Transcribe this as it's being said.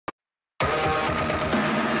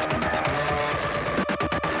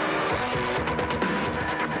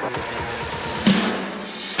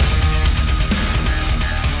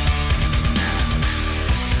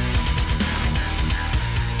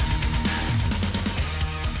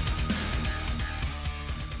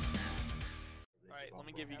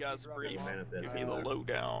give you guys a brief, give you the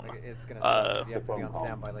lowdown. It's gonna suck if you have to be on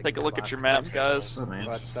standby, like Take a look at your map, guys.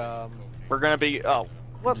 But we're gonna be. Oh,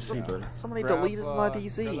 what? Somebody deleted my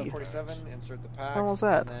DZ. 47, insert the packs, What was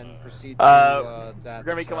that? And then proceed we're to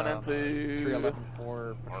gonna be coming into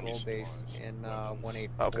 311-4 patrol base in 184.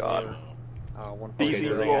 Oh god.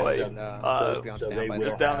 DZ Roy.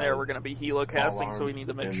 Just Just down there, we're going to be helo casting, so we need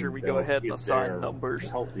to make sure we go ahead and assign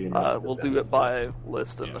numbers. We'll do it by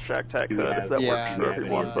list in the Shack Tac HUD if that works for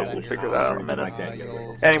everyone, but we'll figure that out in a minute.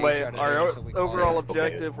 Anyway, our overall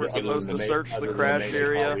objective, we're supposed to search the crash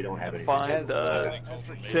area and find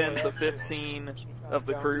 10 to 15 of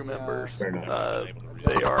the crew members.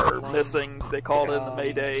 They are missing. They called in the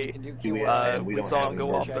Mayday. We saw them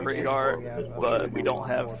go off the radar, but we don't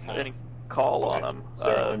have any call on them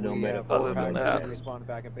other than that.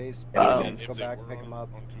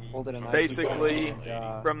 Basically,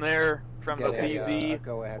 from there, from the DZ,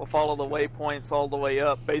 we'll follow the waypoints all the way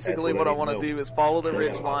up. Basically, what I want to do is follow the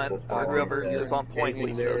ridge line for whoever is on point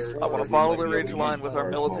weakness. I want to follow the ridge line with our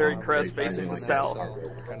military crest facing the south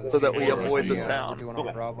so that we avoid the town.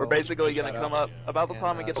 We're basically going to come up, about the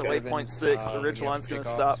time we get to waypoint 6, the ridge line's going to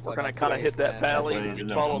stop. We're going to kind of hit that valley,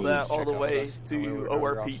 follow that all the way to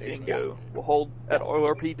ORP Dingo. We'll hold at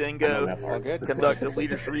ORP Dingo, conduct a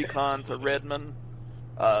leader's recon to Redmond.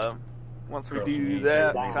 Once we do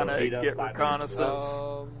that, kind of get reconnaissance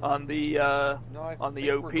on the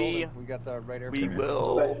OP, we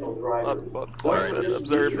will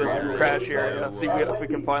observe the crash area, see if we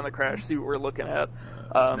can find the crash, see what we're looking at.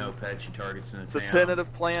 The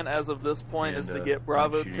tentative plan as of this point is to get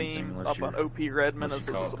Bravo team up on OP Redmond as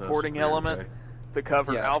a supporting element to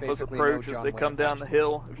cover Alpha's approach as they come down the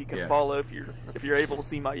hill. If you can follow, if you're able to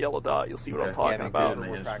see my yellow dot, you'll see what I'm talking about.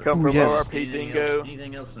 Come from ORP Dingo,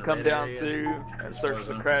 come down through and search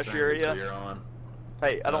the crash area.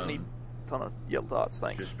 Hey, I don't need a ton of yellow dots,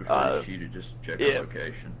 thanks.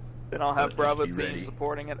 Then I'll have Bravo team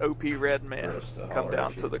supporting an OP Redman come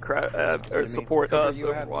down to the crash, or support us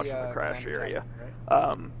overwatching the crash area.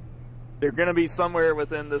 They're going to be somewhere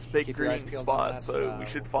within this big green spot, so we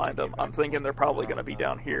should find them. I'm thinking they're probably going to be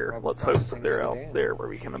down here. Let's hope that they're out there where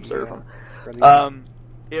we can observe them.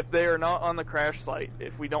 If they are not on the crash site,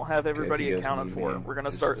 if we don't have everybody accounted for, we're going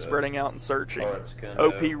to start spreading out and searching.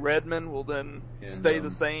 OP Redmond will then stay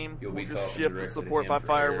the same. We'll just shift the support by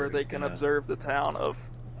fire where they can observe the town of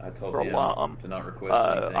I've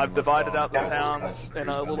divided out the towns in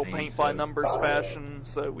a little paint by numbers fashion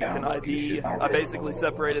so we can ID. I basically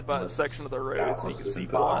separated by a section of the road so you can see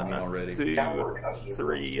 1, 2,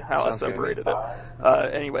 3, how I separated it.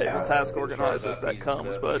 Anyway, the task organized as that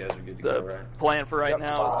comes, but the plan for right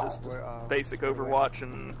now is just basic overwatch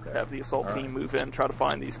and have the assault team move in, try to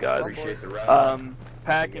find these guys.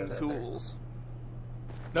 Packing tools.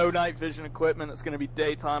 No night vision equipment. It's going to be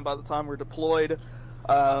daytime by the time we're deployed.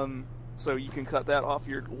 So you can cut that off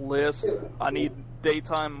your list. I need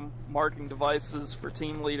daytime marking devices for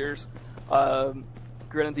team leaders.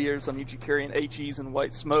 Grenadiers, I need you carrying HEs and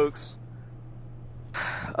white smokes.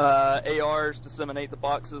 ARs, disseminate the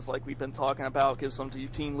boxes like we've been talking about. Give some to your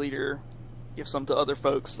team leader. Give some to other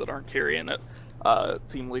folks that aren't carrying it.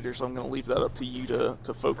 Team leaders, I'm going to leave that up to you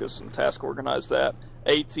to focus and task organize that.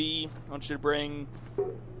 AT, I want you to bring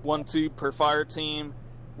 1 tube per fire team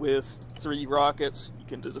with 3 rockets. You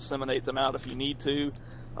can disseminate them out if you need to.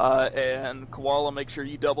 And Koala, make sure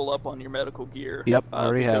you double up on your medical gear. Yep,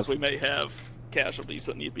 already have. Because we may have casualties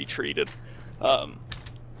that need to be treated.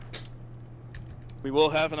 We will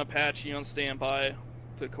have an Apache on standby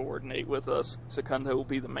to coordinate with us. Secundo will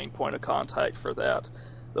be the main point of contact for that.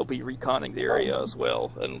 They'll be reconning the area as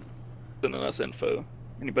well and sending us info.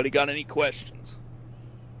 Anybody got any questions?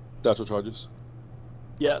 Satchel charges?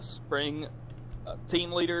 Yes, bring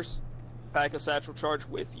team leaders, pack a satchel charge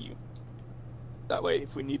with you. That way,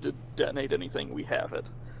 if we need to detonate anything, we have it,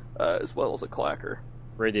 as well as a clacker.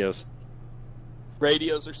 Radios.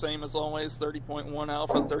 Radios are same as always, 30.1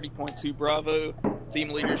 Alpha, 30.2 Bravo. Team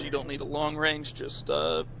leaders, you don't need a long range, just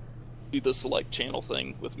do the select channel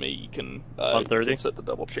thing with me. You can, on 30? You can set the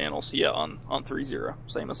double channels. Yeah, on 30,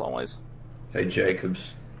 same as always. Hey,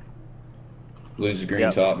 Jacobs. Lose the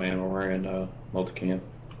green top, man. We're wearing multicam.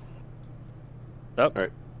 Oh. All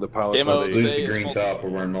right. The pilots lose the green top. We're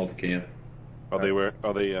wearing multicam. Are they wearing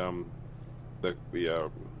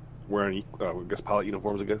I guess pilot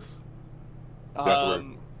uniforms? I guess. I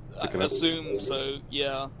assume so.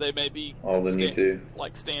 Yeah, they may be all of them too.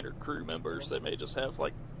 Like standard crew members. They may just have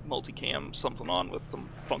like multicam something on with some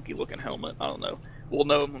funky looking helmet. I don't know. We'll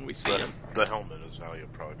know when we see them. The helmet is how you'll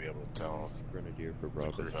probably be able to tell. Grenadier for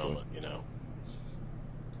Bravo. Helmet, you know.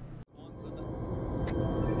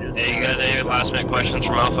 Hey, you got any last minute questions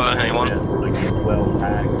from Alpha? Anyone?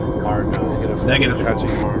 Negative.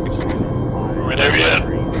 We're there yet?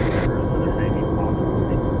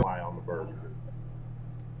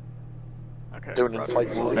 Okay. Doing in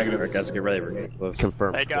flight mode. Negative. Guys, get ready. We're getting close.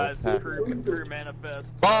 Confirm. Hey guys, crew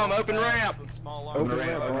manifest. Bomb, open ramp!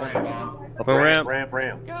 Open ramp.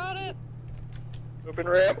 Ramp. Got it. Open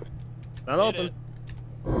ramp. Not open.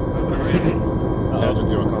 Yeah, took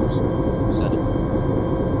you on comms.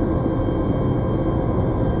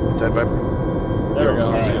 Send Viper. There we go.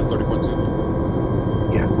 Alright,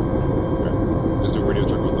 30.2. Yeah. Okay. Just do radio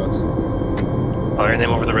check with us. Oh, your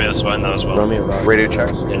name over the radio, so I know as well. Radio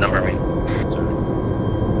check. Your number, me.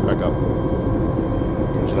 Back up.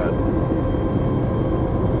 What's that?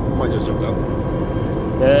 Might just jumped out.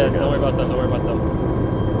 Yeah, don't worry about them. Don't worry about them.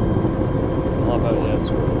 I'm off out of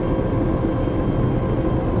this.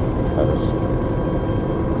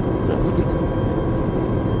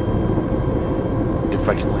 If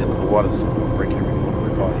I can land in the water, so I'll break every one of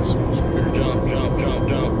my bodies.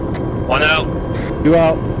 Jump. One out. 2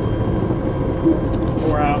 out.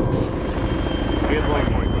 4 out.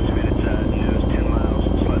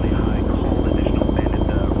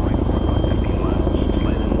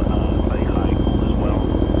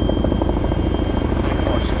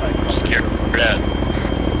 Secure that.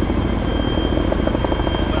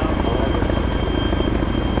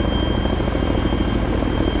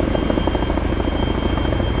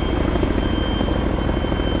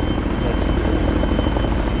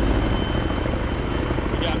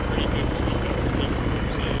 We got pretty good speed over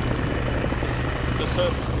here. Just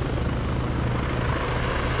hope.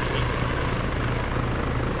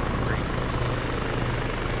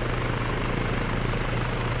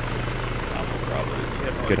 Alpha Bravo, you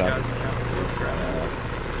have all Good you up. guys accounted for.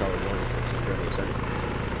 Probably one security center.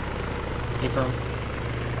 Confirm.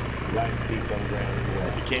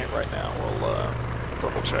 You can't right now. We'll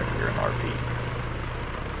double check here in RP.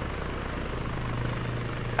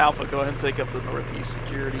 Alpha, go ahead and take up the northeast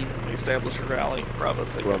security. We establish a rally. Bravo,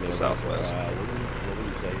 take up the southwest. What did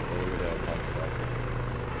you say earlier to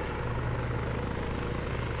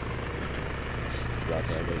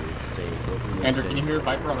Andrew, can you hear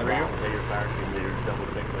Viper on the radio?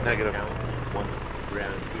 Negative.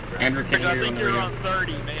 Andrew, can you I hear on think the you're radio? on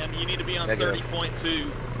 30, man. You need to be on Negative. 30.2.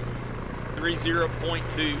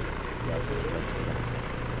 30.2.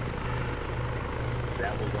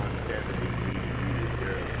 That was on 70.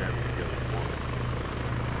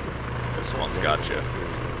 This one's got you.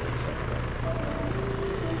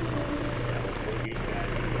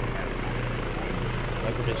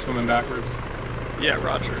 Swimming backwards. Yeah,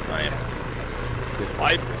 Roger, I am.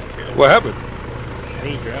 Viper's killed. What happened?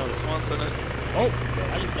 Any ground. This one's in it. Oh!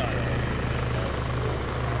 I just died.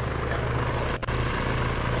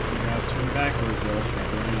 Swim backwards,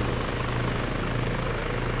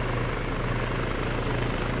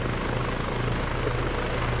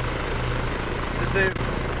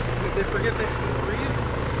 Did they forget they could breathe?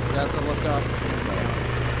 You have to look up.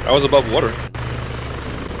 I was above water.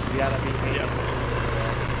 Yeah, that'd be Yes.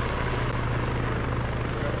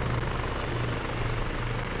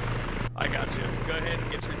 I got you. Go ahead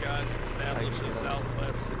and get your guys and establish a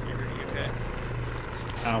southwest security, okay?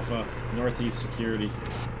 Alpha, northeast security.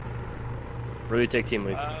 Really take team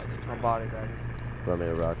lead. Our body bag.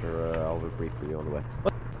 Romeo, Roger, I'll rebrief for you on the way.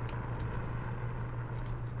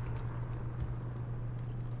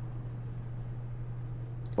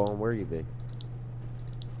 Bone, where you be?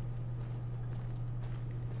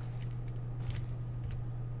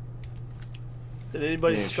 Did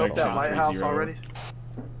anybody Yeah, scope check that out lighthouse 30. already?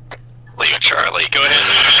 Leo Charlie, go ahead and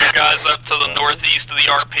move your guys up to the northeast of the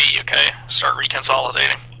RP, okay? Start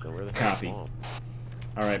reconsolidating. Where the Copy. hell's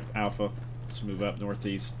Alright, Alpha, let's move up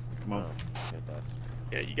northeast. Come on. Bone? Oh, fantastic.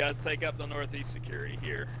 Yeah, you guys take up the northeast security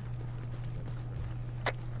here.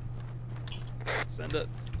 Send it.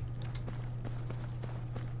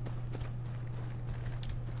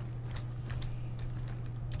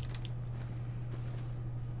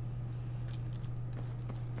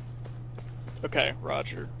 Okay,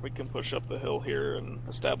 Roger. We can push up the hill here and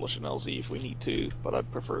establish an LZ if we need to, but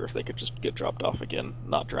I'd prefer if they could just get dropped off again,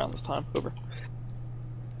 not drown this time. Over.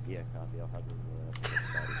 Yeah, copy. I'll have them.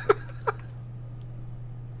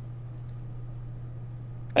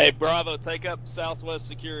 Hey, Bravo, take up Southwest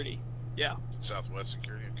Security. Yeah. Southwest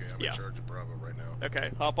Security. Okay, I'm Yeah. in charge of Bravo right now.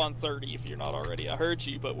 Okay, hop on 30 if you're not already. I heard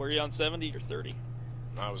you, but were you on 70 or 30?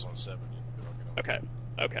 No, I was on 70. But I'll get on.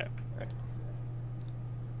 Okay.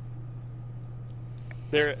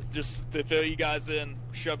 There, just to fill you guys in,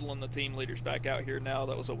 shuttling the team leaders back out here now.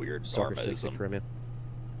 That was a weird Stalker 6 armaism. from you.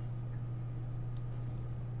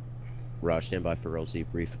 Raj, stand by for LZ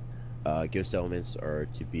brief. Ghost elements are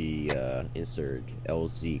to be inserted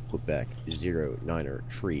LZ Quebec 09er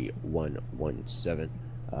tree 117.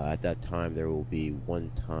 At that time, there will be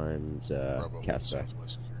 1 times castback.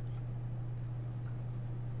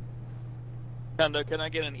 Kendo, can I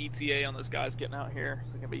get an ETA on those guys getting out here?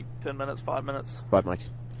 Is it gonna be 10 minutes, 5 minutes? 5 mics.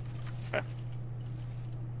 Okay.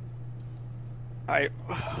 Alright.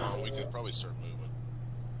 No, we could probably start moving,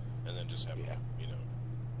 and then just have them, you know,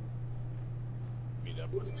 meet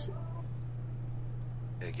up with us.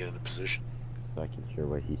 Yeah, get into position. So I can hear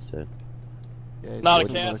what he said. Yeah, Not a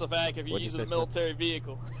Casafac if you're using a military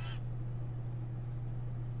vehicle.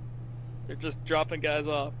 They're just dropping guys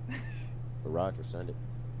off. Roger, send it.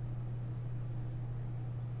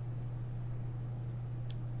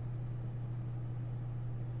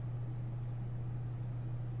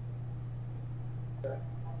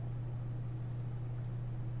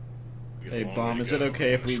 Hey, Bomb, is it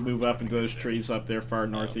okay if we move up into those trees up there far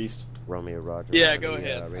northeast? Romeo, Roger. Yeah, go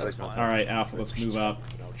ahead. That's fine. Alright, Alpha, let's move up.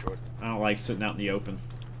 I don't like sitting out in the open.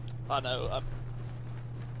 I know.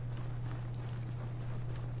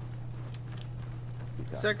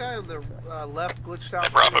 Is that guy on the left glitched out?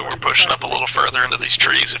 Hey, Bravo, we're pushing up a little further into these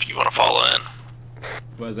trees if you want to follow in.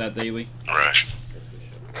 Was that Daily? Rush.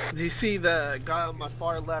 Do you see the guy on my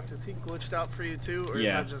far left? Is he glitched out for you too? Or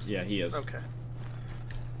Yeah, is that just... yeah, he is. Okay.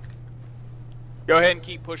 Go ahead and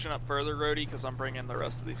keep pushing up further, Rhodey, because I'm bringing the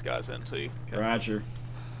rest of these guys in too. Okay. Roger.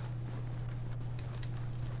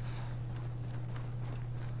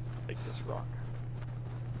 Take this rock.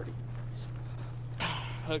 Pretty.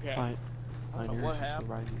 Okay. Fine. What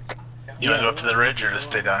happened? You want to go up to the ridge or just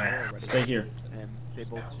stay down here? Stay here. And they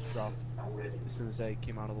both just dropped as soon as they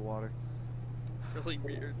came out of the water. Really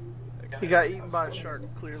weird. He got eaten by a shark,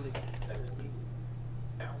 clearly.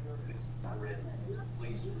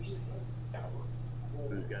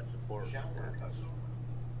 Who's got support?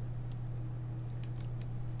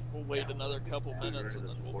 We'll wait another couple minutes and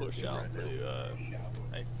then we'll push out to,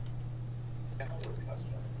 hey.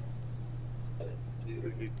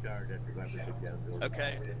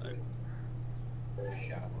 Okay.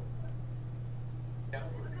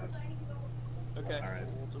 Okay,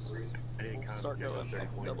 we'll just start going.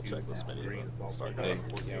 Double check this menu. Start going.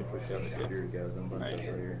 Right.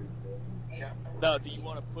 No, do you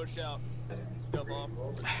want to push out, jump off,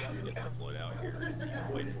 or do you guys get deployed out here?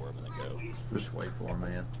 Wait for him and then go. Just wait for him,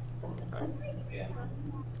 man.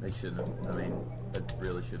 They shouldn't have, I mean, that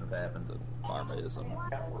really shouldn't have happened to ArmAism.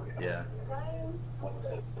 Yeah.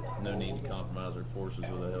 No need to compromise our forces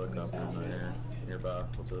with a helicopter in the air nearby.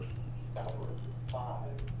 What's up?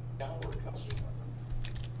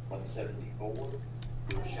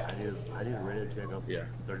 I need a radio check up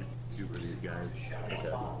 32 for these guys.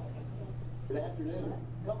 Okay. Good afternoon.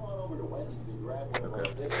 Come on over to Wendy's and grab one of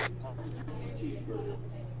those cheeseburgers.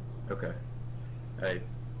 Okay. Hey,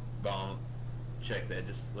 Bomb, check that.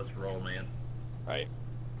 Just let's roll, man. Right.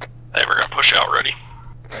 Hey, we're gonna push out, ready?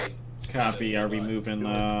 Hey. Copy. Are we moving, Yep.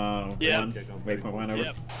 1? Waypoint 1 over?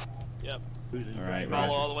 Yep. Yep. Alright,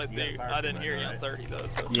 Follow all the way through. I didn't hear you on 30 though,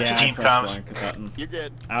 so. Yeah, I pressed blank button. You're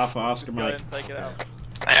good. Alpha, Oscar, Just go Mike. ahead and take it out.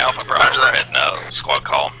 Hey, Alpha, Roger that. Heading out. Squad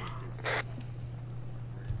call.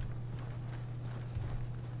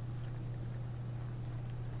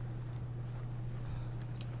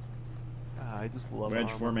 I just love Wedge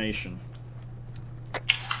ArmA. formation.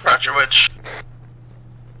 Roger, wedge.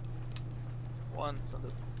 One, send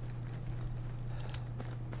it.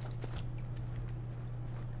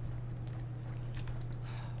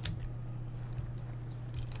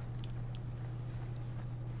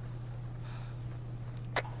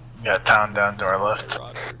 Got town down to our left.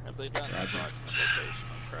 Roger. Have they done an approximate location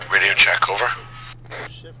on track? Radio check, over.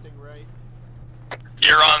 Shifting right.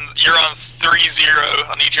 You're on 30.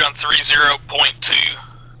 I need you on 30.2.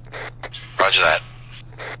 Roger that.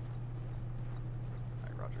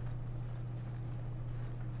 Alright, Roger.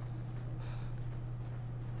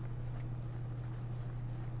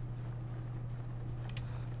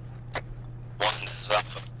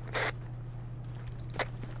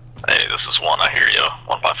 Hey, this is 1. I hear you.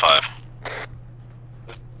 1 by 5.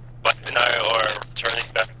 No, we're returning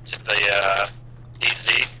back to the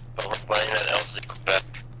EZ, but we're playing at LZ Quebec.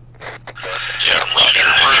 Yeah, Roger.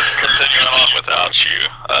 We're continuing on without you,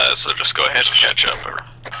 so just go ahead and catch up. Over.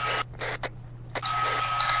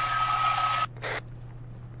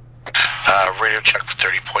 Radio check for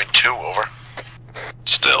 30.2, over.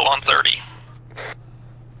 Still on 30.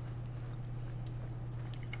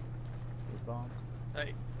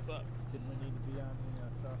 Hey, what's up? Didn't we need to be on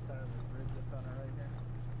the south side of this ridge that's on our right here?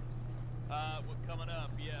 We're coming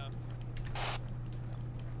up, yeah. I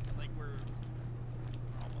think we're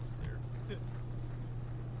almost there.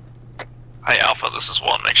 Hey Alpha, this is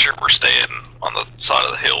 1. Make sure we're staying on the side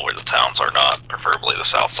of the hill where the towns are not, preferably the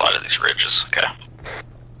south side of these ridges, okay?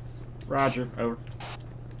 Roger, over.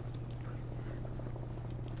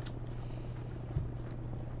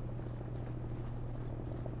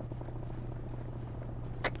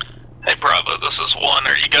 Hey Bravo, this is 1.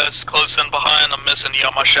 Are you guys close in behind? I'm missing you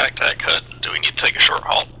on my shack tag hut. Do we need to take a short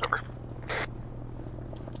halt? Over.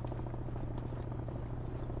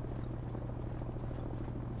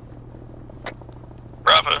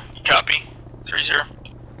 Bravo, you copy? 3-0.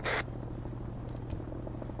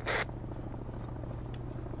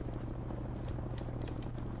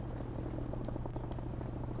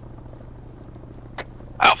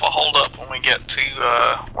 Alpha, hold up when we get to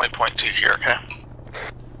waypoint 2 here, okay?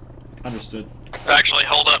 Understood. Actually,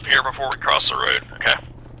 hold up here before we cross the road, okay?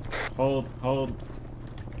 Hold.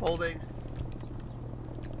 Holding.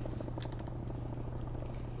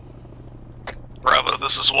 Bravo,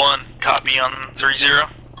 this is 1. Copy on 3-0.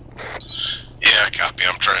 Yeah, copy.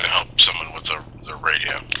 I'm trying to help someone with the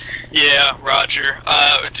radio. Yeah, roger.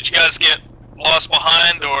 Did you guys get lost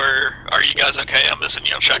behind, or are you guys okay? I'm missing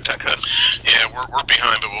you on Shack Tech Hut. Yeah, we're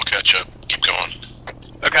behind, but we'll catch up. Keep going.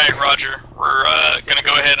 Okay, roger. We're gonna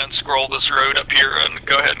go ahead and scroll this road up here and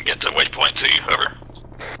go ahead and get to waypoint 2. Over.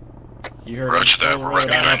 You heard Roger me. that. We're right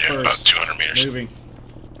behind you, about 200 meters. Moving.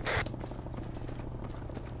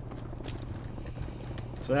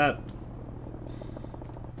 What's that?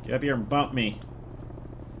 Get up here and bump me.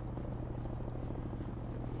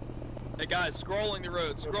 Hey guys, scrolling the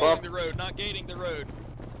road, not gating the road.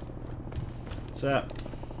 What's that?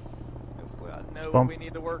 I know what we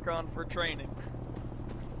need to work on for training.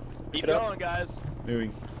 Keep going, guys.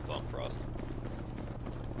 Moving. Bump Frost.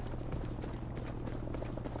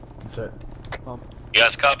 That's it. You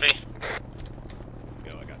guys copy?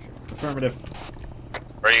 Go, I got you. Affirmative.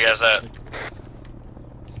 Where are you guys at?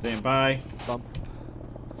 Stand by. Bump.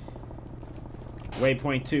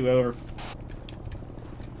 Waypoint 2, over.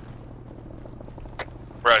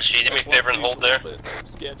 Raj, can you do me a favor and hold there?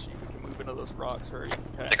 Sketchy. We can move into those rocks. Hurry.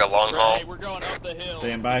 Okay. Take a long haul. Hey, we're going up the hill.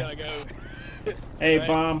 Stand by. We gotta go. Hey, Right.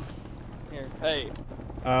 bomb. Here. Hey.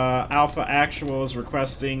 Alpha Actual is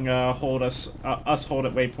requesting hold us hold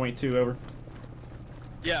at waypoint 2, over.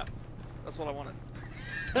 Yeah, that's what I wanted.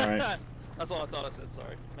 Alright. That's all I thought I said.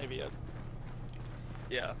 Sorry. Maybe.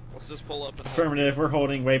 Yeah. Let's just pull up and. Affirmative. We're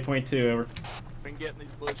holding waypoint 2, over. We can get in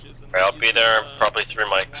these bushes and. I'll be there. Probably 3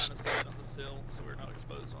 mics. Line of sight on this hill, so we're not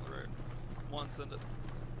exposed on the road. 1, send it.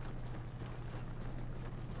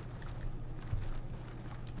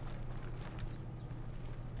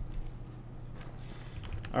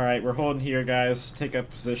 Alright, we're holding here, guys. Take up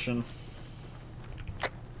position.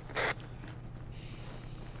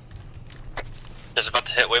 Just about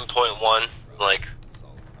to hit waypoint 1 in like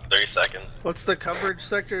 30 seconds. What's the coverage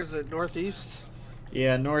sector? Is it northeast?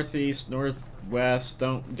 Yeah, northeast, northwest.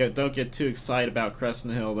 Don't get too excited about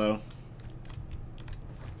Crescent Hill, though.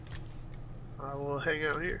 I will hang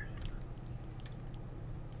out here.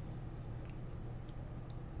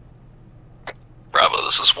 Bravo,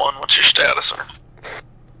 this is 1. What's your status, sir?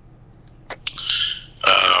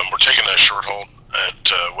 We're taking a short hold at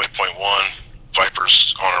waypoint 1.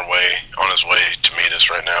 Viper's on his way to meet us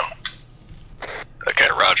right now. Okay,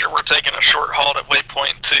 roger. We're taking a short halt at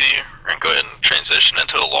waypoint 2 and go ahead and transition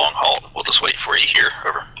into a long halt. We'll just wait for you here.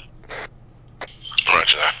 Over.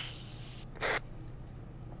 Roger that.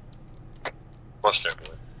 Most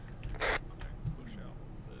definitely. Push out.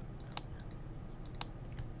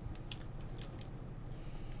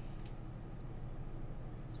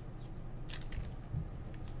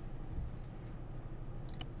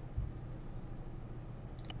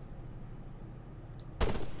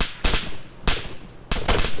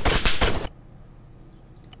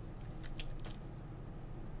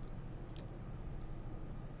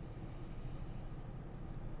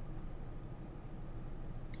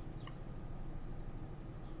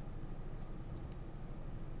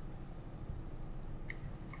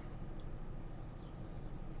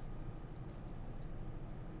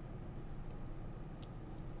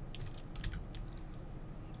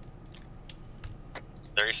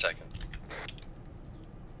 30 seconds.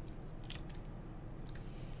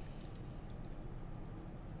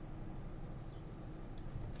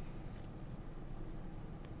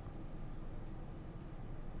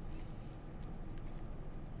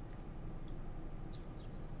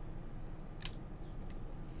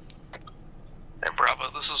 And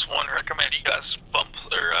Bravo, this is 1. Recommend you guys bump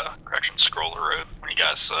their correction scroller road when you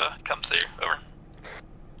guys come through. Over.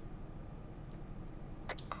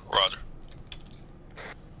 Roger.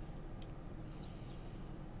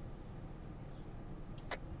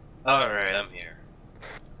 Alright, I'm here.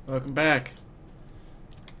 Welcome back.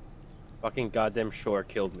 Fucking goddamn shore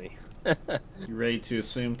killed me. You ready to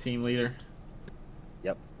assume team leader?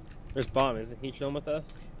 Yep. There's Bomb, isn't he chilling with us?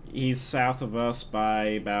 He's south of us by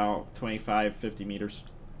about 25-50 meters.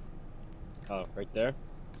 Oh, right there?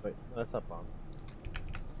 Wait, no, that's not Bomb.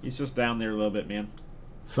 He's just down there a little bit, man.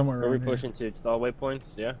 Somewhere Are we around here. pushing to all waypoints?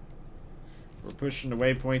 Yeah? We're pushing to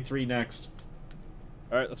waypoint 3 next.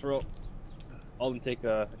 Alright, let's roll. I'll take,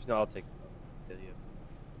 actually, no, I'll take you.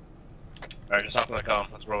 Alright, just hop on the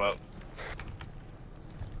comm. Let's roll out.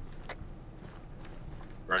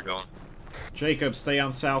 Where are we going? Jacob, stay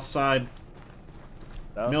on south side.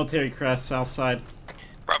 South? Military crest, south side.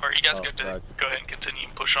 Bravo, are you guys good to go ahead and continue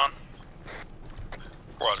and push on?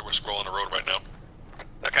 Roger, we're scrolling the road right now.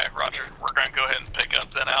 Okay, roger. We're going to go ahead and pick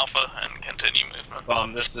up then Alpha and continue movement.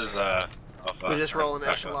 Bomb, this is, Alpha. We're just rolling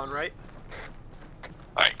echelon, right?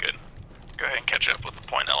 Alright, good. Go ahead and catch up with the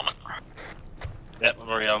point element. Yep, I'm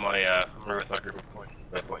already on my, I'm already with my group of points.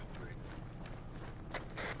 Point 3.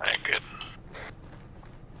 Alright, good.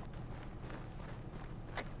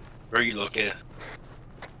 Where are you located?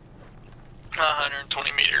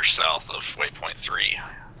 120 meters south of waypoint 3.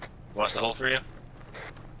 What's the hold for you?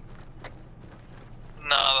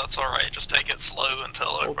 No, that's alright. Just take it slow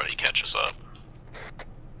until everybody catches up.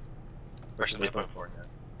 Versus waypoint 4 now.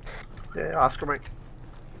 Yeah, Oscar Mike.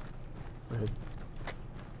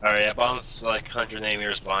 Alright, yeah, Bomb's like 180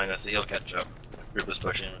 meters behind us, so he'll catch up. Group is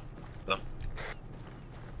pushing him. So.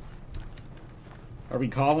 Are we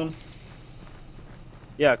calling?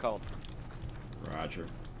 Yeah, call him. Roger.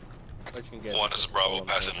 One is Bravo,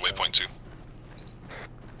 passing waypoint 2.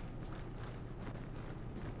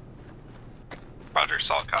 Roger,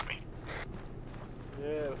 solid copy.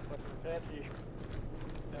 Yeah, fucking fancy.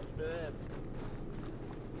 That's bad.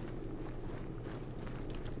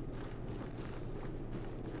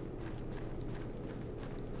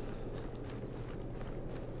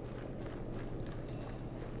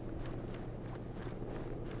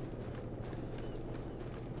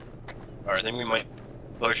 Alright, I think we might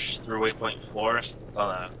push through waypoint 4. It's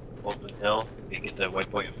on a open hill. We get to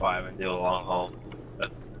waypoint 5 and do a long haul.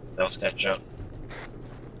 But they'll catch up.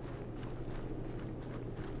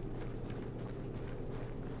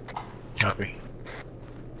 Copy.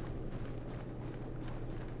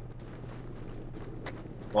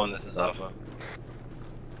 One, this is Alpha.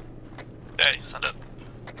 Hey, send it.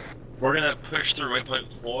 We're gonna push through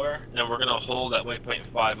waypoint 4, and we're gonna hold at waypoint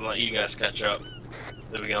 5 and let you guys catch up.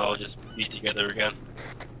 So we can all just be together again.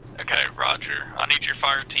 Okay, roger. I need your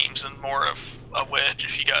fire teams in more of a wedge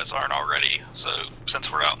if you guys aren't already, so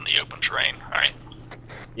since we're out in the open terrain, alright?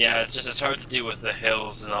 Yeah, it's hard to do with the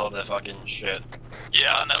hills and all the fucking shit.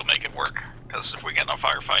 Yeah, I know, make it work, because if we get in a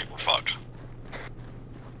firefight, we're fucked.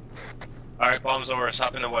 Alright, bombs over, let's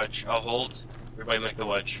hop in the wedge. I'll hold. Everybody make the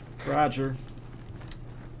wedge. Roger.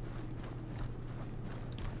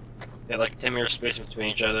 Get like 10 meters space between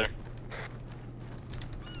each other.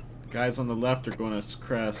 Guys on the left are going to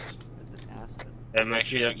crest. It's an Aspen. And make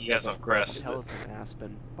sure you guys don't crest. I can tell it's an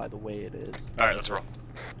Aspen by the way it is. Alright, let's roll.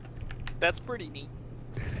 That's pretty neat.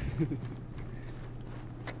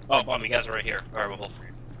 Oh, bomb, you guys are right here. Alright, we'll hold for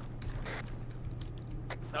you.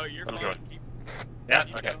 No, you're I'm fine. good. Yeah,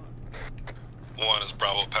 okay. One is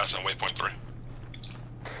Bravo, passing waypoint 3.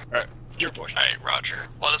 Alright, your push. Hey, roger.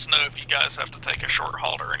 Let us know if you guys have to take a short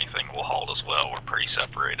halt or anything. We'll halt as well. We're pretty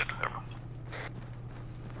separated.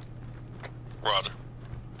 Roger.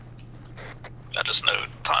 I just know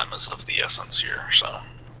time is of the essence here, so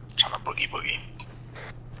trying to boogie.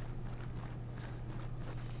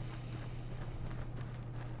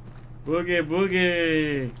 Boogie,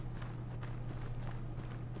 boogie!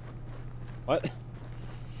 What?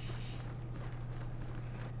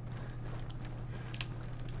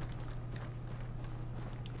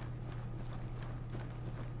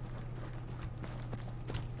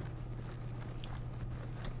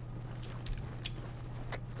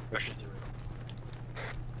 Push it through.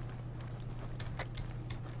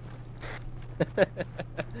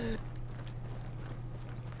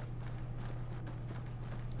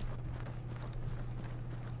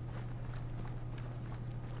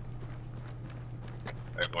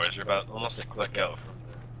 Alright boys, you're about almost a click out from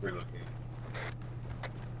the relocate.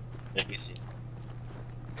 NPC.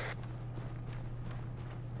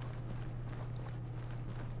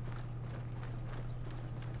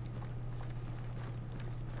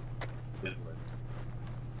 Good work.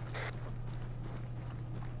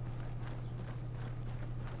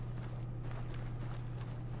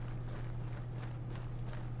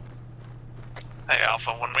 Hey,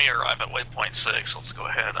 Alpha, when we arrive at waypoint 6, let's go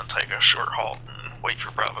ahead and take a short halt and wait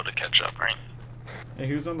for Bravo to catch up, right? Hey,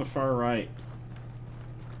 who's on the far right?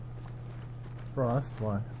 Frost,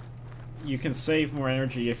 why? You can save more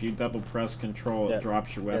energy if you double press control. It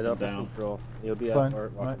drops your weapon down. Control. You'll be It's at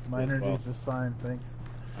fine. My energy's just fine, thanks.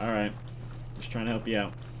 Alright. Just trying to help you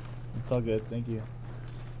out. It's all good, thank you.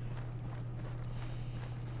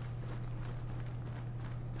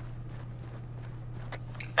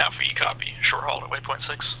 Alpha, you copy. Short haul at waypoint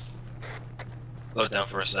 6. Slow down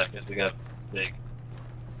for a second. We got big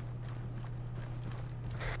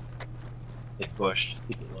push.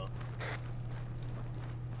 Keep it low.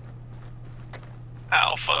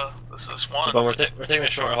 Alpha, this is 1. But we're taking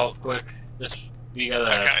a short halt quick. Just we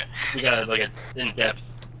gotta like an in-depth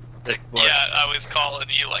thick push. Yeah, I was calling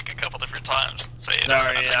you like a couple different times. Say it.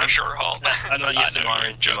 Sorry, I took a short halt. I'm not used to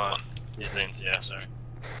you're jumping. these things. Yeah, sorry.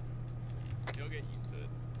 You'll get used to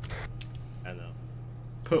it. I know.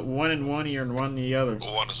 Put one in one ear and one in the other.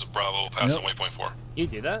 1 is a Bravo, passing waypoint 4. You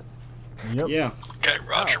do that? Yep. Yeah. Okay,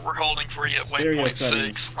 Roger. We're holding for you at Stereo waypoint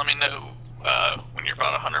settings. 6. Let me know when you're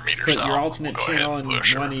about 100 meters Put out. your alternate We'll go channel ahead in and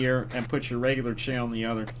push her. one ear and put your regular channel in the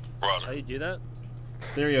other. How do you do that?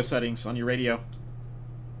 Stereo settings on your radio.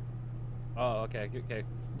 Oh, okay, okay.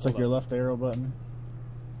 It's like your left arrow button.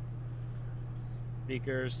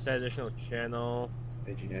 Speakers, set additional channel.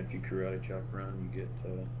 If you karate chop run, you get.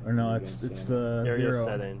 Or no, it's the Stereo zero.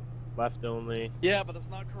 setting. Left only. Yeah, but it's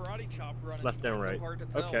not karate chop running. Left and right. It's so hard to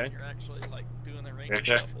tell Okay. when you're actually like doing the range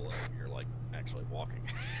Okay. shuffle and you're like actually walking.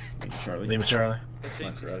 Charlie. Leave it, Charlie. It's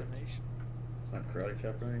not karate. It's not karate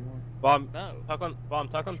chop run anymore. Bomb. No. Talk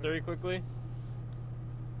on 30 quickly.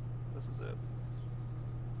 This is it.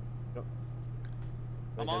 Yep.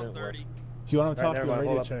 I'm on 30. If you want to talk to never the mind,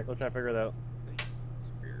 radio hold up. check. We'll try to figure it out. It's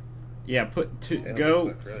weird. Yeah,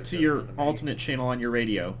 go to your alternate channel on your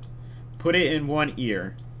radio. Put it in one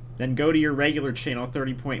ear. Then go to your regular channel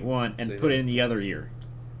 30.1 and put it in the other ear.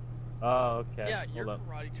 Oh, okay. Yeah, you're Hold up.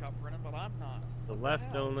 karate chop running, but I'm not. The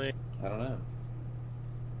left only. I don't know.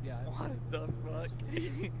 Yeah. What the fuck?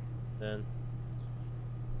 Then.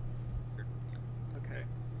 Okay.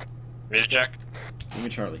 Ready to check? Give me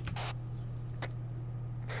Charlie.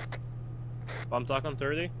 Bomb talk on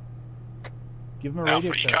 30. Give him a radio Alpha,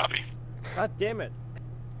 you check. copy. God damn it.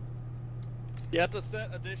 You have to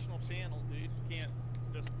set additional channel, dude. You can't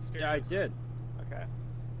just stereo. Yeah, I did. Okay.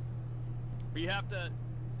 But you have to.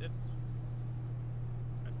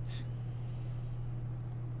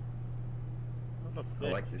 I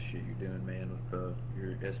like this shit you're doing, man, with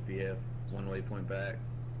your SPF one waypoint back.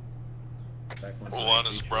 1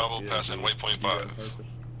 is Bravo, passing waypoint 5.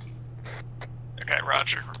 Okay,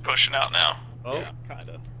 Roger. We're pushing out now. Oh. Yeah,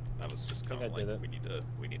 kinda. That was just kind of like we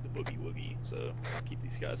need the boogie woogie, so I'll keep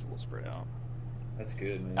these guys a little spread out. That's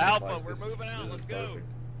good, man. Alpha, Like, we're this moving out. is Let's go. perfect.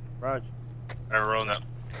 Roger. Alright, we're rolling up.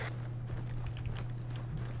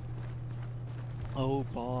 Oh,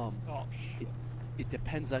 bomb. Oh shit. It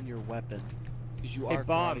depends on your weapon. Because you Hey, are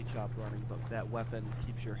Bob. karate chop running, but that weapon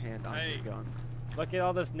keeps your hand on Hey. your gun. Look at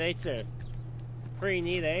all this nature. Pretty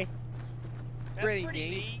neat, eh? That's Pretty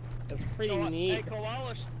neat. That's pretty Hey, neat.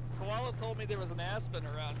 Koala told me there was an aspen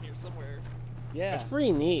around here somewhere. Yeah. That's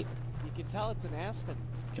pretty neat. You can tell it's an aspen.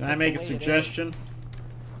 Can I That's make the a way it suggestion?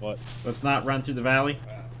 What? Let's not run through the valley.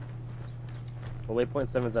 Well, waypoint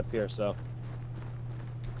 7's up here, so.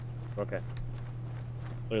 Okay.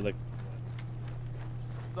 Clearly.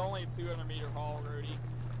 It's only a 200-meter haul, Rudy.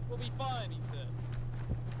 We'll be fine, he said.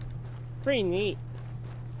 Pretty neat.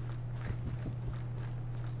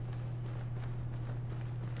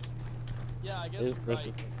 Yeah, I guess Hey, you're Chris. right.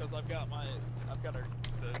 It's because I've got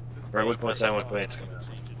this. Right, what point is that? I What have point to is it?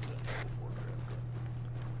 change it to full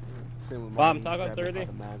Same with Bomb, mine, talk on grab it 30. by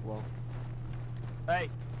the mag well. Hey,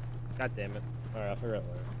 God damn it. Alright, I'll figure it out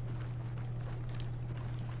later.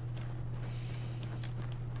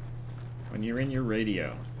 When you're in your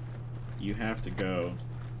radio, you have to go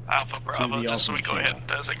Alpha Bravo, the just so we alternate go ahead channel. and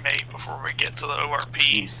designate before we get to the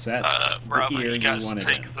ORP. You set Bravo, the ear you guys you want it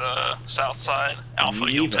take in. the south side. Alpha, you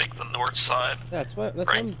you'll leave it. take the north side. That's what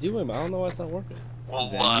I'm doing, but I don't know why it's not working. We'll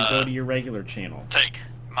Then you go to your regular channel. take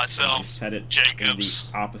And myself, you set it Jacobs,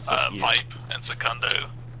 in the opposite ear. Pipe, and Secundo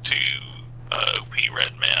to OP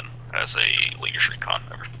Redman as a leadership con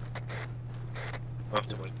member.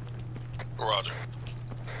 Roger.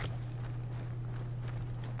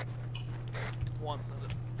 one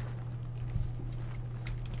side.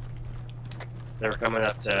 They're coming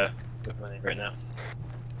up to right now.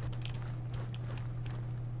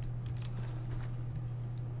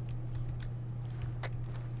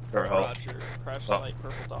 Roger. Crash site,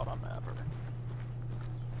 purple dot on mapper.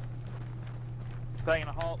 Banging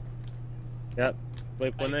a halt. Yep.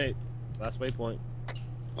 Waypoint 8. Last waypoint.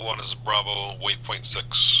 1 is Bravo, waypoint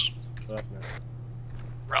 6. Left now.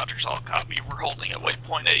 Rogers, all copy. We're holding at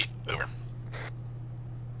waypoint 8. Over.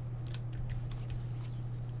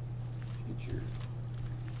 Get your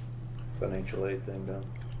financial aid thing done.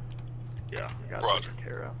 Yeah, got Roger. taken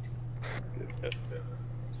care of. Good.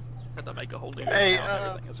 Had to make a whole new Hey, account.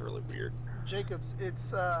 Everything is really weird. Jacobs, it's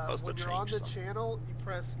Supposed when to you're on change the something. channel, you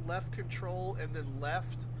press left control and then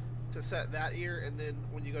left to set that ear, and then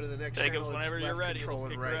when you go to the next Jacobs, channel, whenever it's you're left ready, control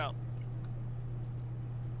let's and kick right. her out.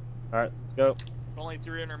 Alright, let's go. Only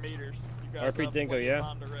 300 meters. You guys RP have Dingo, plenty of yeah?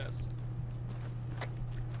 time to rest.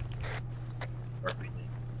 Let's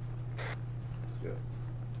go.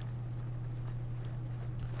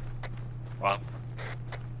 Wow.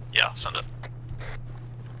 Yeah, send it.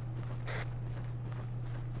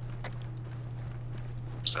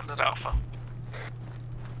 Send it, Alpha.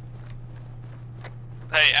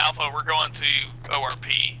 Hey, Alpha, we're going to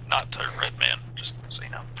ORP, not to Redman, just so you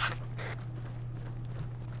know.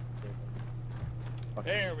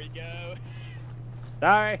 There we go.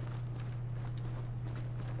 Sorry.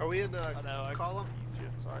 Are we in the I know, I column?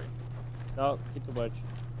 confused you. Sorry. No, keep the wedge.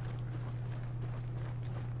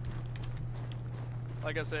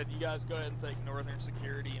 Like I said, you guys go ahead and take northern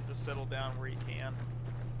security and just settle down where you can.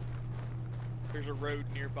 There's a road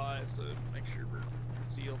nearby, so make sure we're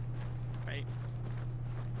concealed. Right?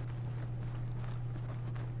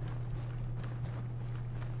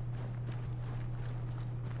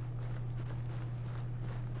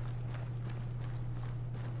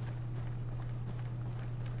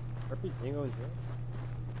 RP Dingo is here.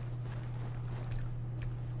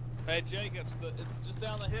 Hey, Jacobs, it's just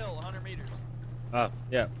down the hill, 100 meters. Oh,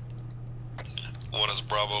 yeah. 1 is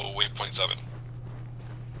Bravo, waypoint 7.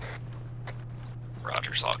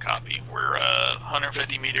 Rogers, all copy. We're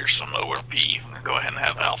 150 meters from ORP. I'm gonna go ahead and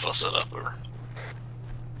have Alpha set up. Over.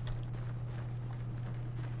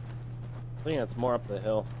 I think that's more up the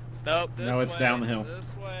hill. Nope, this No, it's way, down the hill.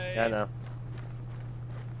 This way. Yeah, I know.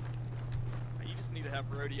 You just need to have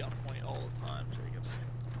Brody on point all the time, Jacobs.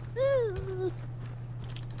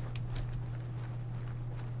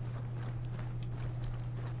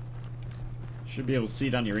 Should be able to see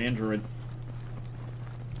it on your Android.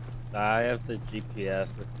 I have the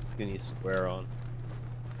GPS, the skinny square on.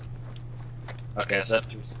 Okay, so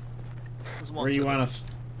Where you want us?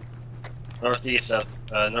 Northeast,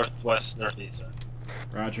 northwest, northeast.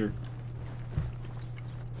 Roger.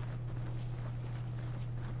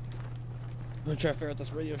 I'm gonna try to figure out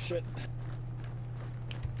this radio shit.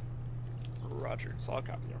 Roger, so I'll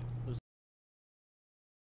copy you.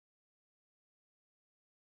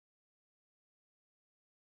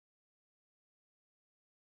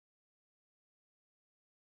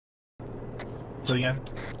 So again?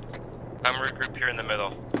 I'm regroup here in the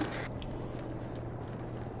middle.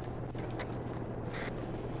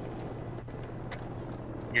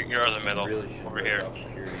 You're in the middle. Really should over here. off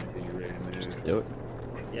security until you're ready to move. Do it.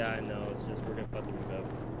 Yeah, I know. It's just we're gonna have to move up.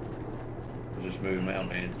 We'll just move him out,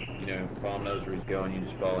 man. You know, Palm knows where he's going. You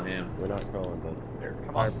just follow him. We're not crawling, but There,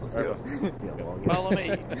 come on, let's go. yeah, long Follow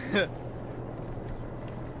me.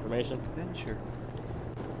 Formation. Adventure.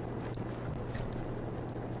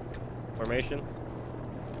 Formation.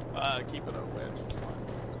 Keep it a wedge, it's fine.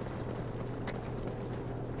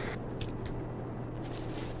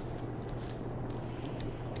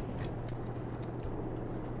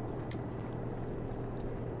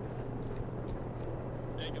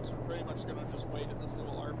 Jacobs, we're pretty much gonna just wait at this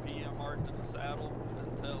little RPM marked in the saddle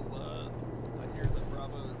until I hear that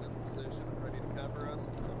Bravo is in position and ready to cover us.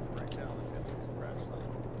 And then we'll break down and get to this crash site.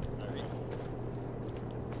 Alright.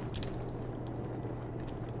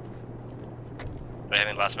 Do you have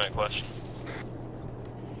any last minute questions?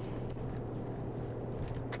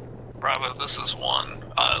 Bravo, this is 1.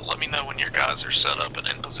 Let me know when your guys are set up and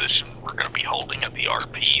in position. We're going to be holding at the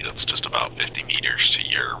RP that's just about 50 meters to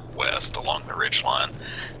your west along the ridge line.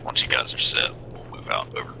 Once you guys are set, we'll move out.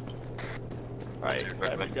 Over. Alright,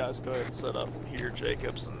 have you guys go ahead and set up here,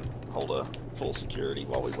 Jacobs, and hold a full security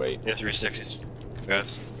while we wait. Yeah, 360s. Guys.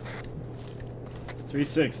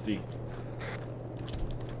 360.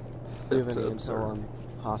 Do you have any info on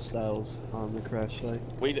hostiles on the crash site?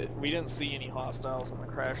 We didn't see any hostiles on the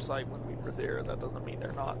crash site when we were there. That doesn't mean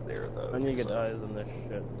they're not there though. I need to get so. eyes on this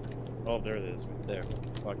shit. Oh, there it is. There.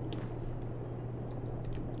 Fuck.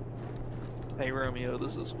 Hey Romeo,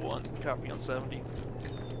 this is 1. Copy on 70.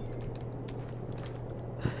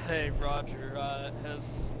 Hey Roger,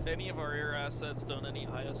 has any of our air assets done any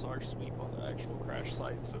ISR sweep on the actual crash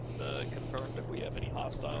sites and confirmed if we have any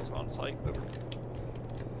hostiles on site? Over.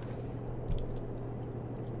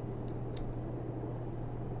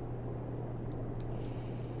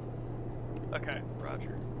 Okay,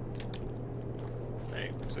 Roger.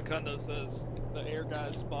 Hey, Secundo says the air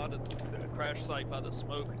guys spotted the crash site by the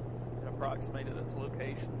smoke and approximated its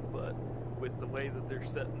location, but with the way that they're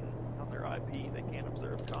setting on their IP, they can't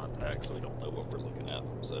observe contact, so we don't know what we're looking at.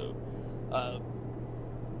 So,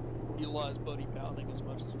 utilize buddy pounding as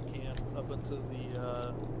much as we can up into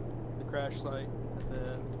the crash site, and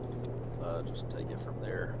then just take it from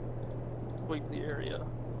there. Sweep the area,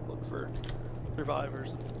 look for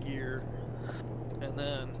survivors and gear, and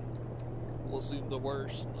then we'll assume the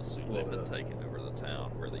worst and assume they've been taking over the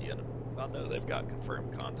town where the enemy. I know they've got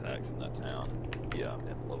confirmed contacts in that town. Yeah,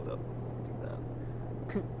 and load up. Do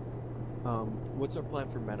that. What's our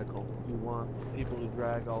plan for medical? Do you want people to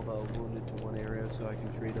drag all the wounded to one area so I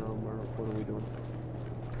can treat them, or what are we doing?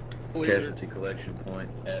 Casualty collection point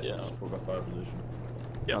at 4x5 position.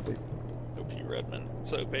 Yep. OP Redmond.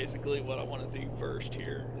 So basically what I want to do first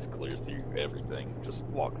here is clear through everything. Just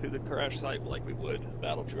walk through the crash site like we would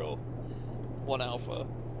battle drill 1 Alpha,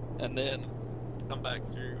 and then come back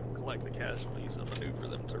through, collect the casualties, and maneuver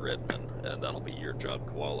them to Redmond, and that'll be your job,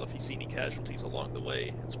 Koala. If you see any casualties along the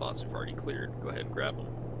way and spots you've already cleared, go ahead and grab them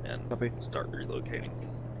and start relocating.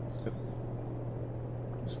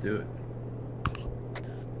 Let's do it.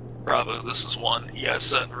 Bravo, this is 1. You guys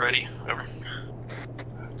set and ready? Over.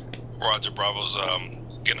 Roger, Bravo's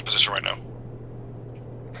getting in position right now.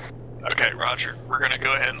 Okay, Roger. We're gonna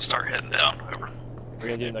go ahead and start heading down. Over. We're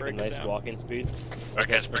gonna do like a nice walking speed.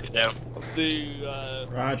 Okay, let's break it down. Let's do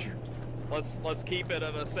Roger. Let's keep it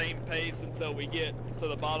at the same pace until we get to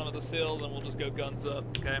the bottom of this hill, then we'll just go guns up,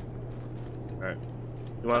 okay? Alright.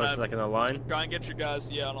 You want us like in a line? Try and get your guys,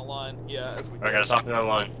 on a line, as we Okay, let's hop in a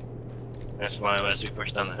line. That's why as we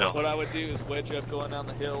push down the hill. What I would do is wedge up going down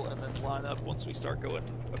the hill and then line up once we start going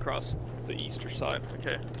across the eastern side,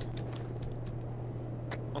 okay?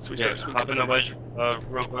 Once we start hop in the wedge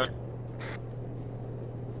real quick.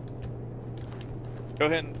 Go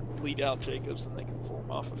ahead and lead out Jacobs and they can form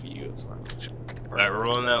off of you. It's fine. Alright, we're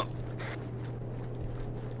rolling out.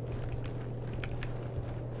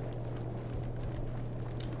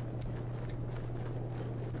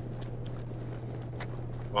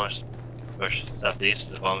 Push southeast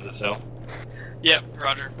to the bottom of this hill. Yep,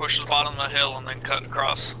 Roger. Push to the bottom of the hill and then cut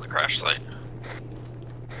across the crash site.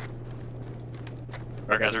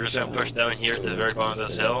 Alright guys, we're just gonna push down here to the very bottom of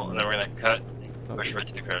this hill, and then we're gonna cut and push right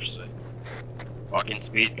to the crash site. Walking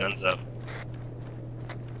speed, guns up.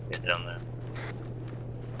 Get down there.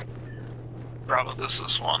 Bravo, this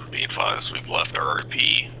is 1. Be advised, we've left our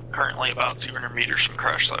RP currently about 200 meters from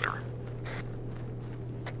crash site. Over.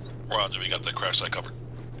 Roger, we got the crash site covered.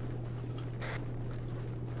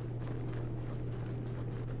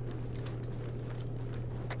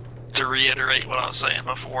 To reiterate what I was saying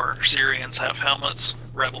before, Syrians have helmets,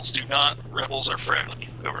 rebels do not. Rebels are friendly.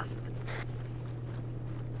 Over.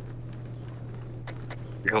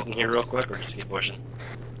 You're holding here real quick, or just keep pushing?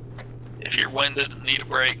 If you're winded and need a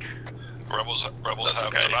break, rebels that's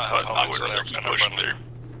have okay, but I would rather keep pushing through.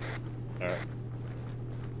 Alright.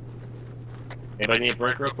 Anybody need a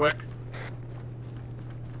break real quick?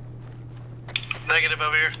 Negative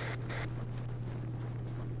over here.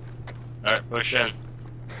 Alright, push in.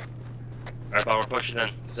 Alright, Bob, we're pushing in.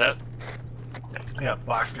 Set? Yeah,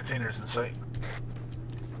 box containers in sight.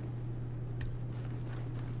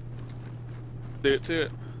 Do it to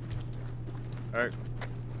it. Alright.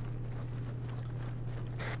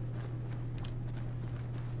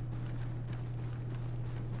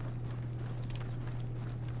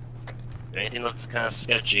 If anything looks kind of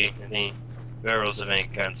sketchy, any barrels of any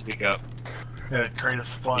kind, speak up. Yeah, crate of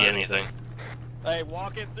supplies. See anything. Hey,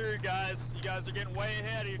 walk it through, guys. You guys are getting way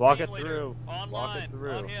ahead of your Walk team it leader. through. Online, Walk it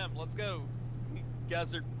through. on him. Let's go. You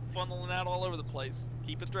guys are funneling out all over the place.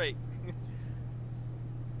 Keep it straight.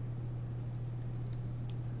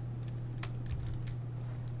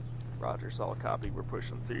 Roger, solid copy. We're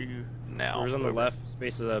pushing through now. Who's on the left?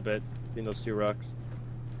 Space it a bit between those 2 rocks.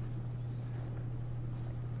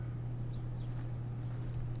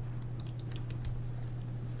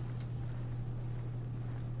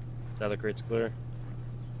 Now the crate's clear.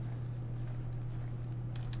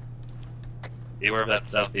 Beware of that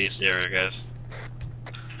southeast area, guys.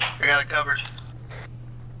 We got it covered.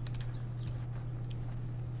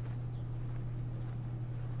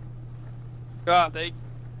 God, they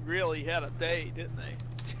really had a day, didn't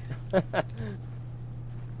they?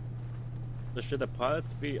 So should the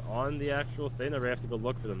pilots be on the actual thing, or do we have to go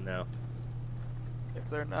look for them now? If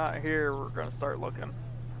they're not here, we're gonna start looking.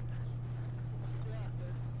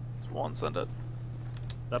 One, send it.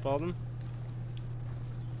 Step all of them?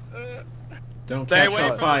 Don't catch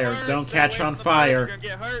on fire. Don't catch on fire. You're gonna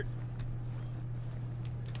get hurt.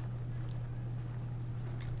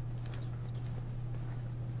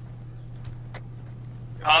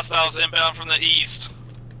 Hostiles inbound from the east.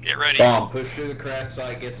 Get ready. Bomb, push through the crash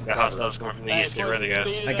site, get some Got hostiles coming from the east. Get ready,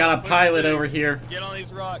 guys. I got a pilot over here. Get on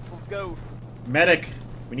these rocks. Let's go. Medic.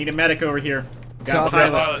 We need a medic over here. Got a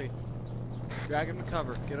pilot. Drag him to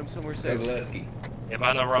cover. Get him somewhere safe. Gillespie. Yeah,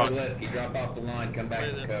 behind the rock. Gillespie, drop off the line, come back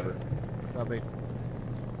to cover. Copy.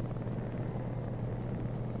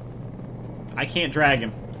 I can't drag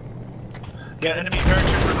him. Yeah, enemy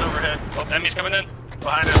paratroopers overhead. Oh, enemy's coming in.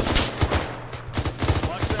 Behind us.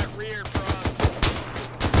 Watch that rear front.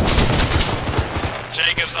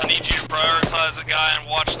 Jacobs, I need you to prioritize the guy and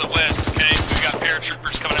watch the west, okay? We got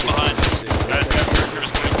paratroopers coming in behind us. Guys, got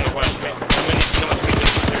paratroopers coming from the west. Someone needs to come with me to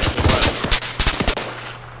the west.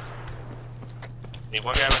 Need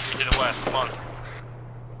one guy with me to the west. Come on.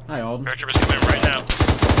 Hi, Alden. Paratroopers coming in right now.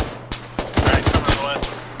 Alright, coming on the west.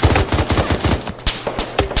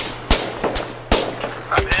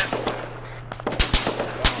 I'm in.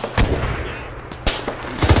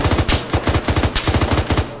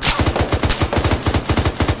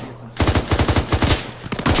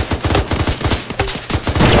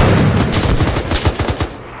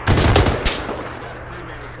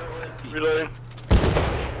 Reloading.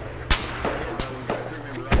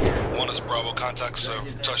 One is Bravo contact, so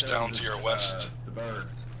touchdown to your west.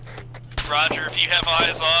 Roger, if you have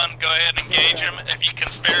eyes on, go ahead and engage him. If you can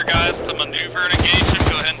spare guys to maneuver and engage him,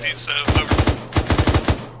 go ahead and do so. Over.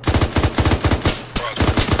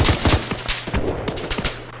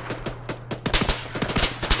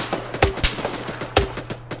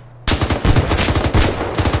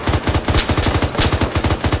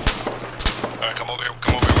 Alright, come over here with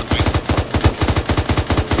me.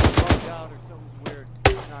 Out or something's weird.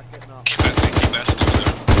 Not getting off. Keep asking over there.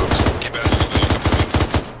 Keep asking over there.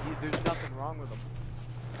 There's nothing wrong with him.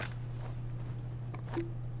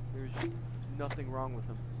 There's nothing wrong with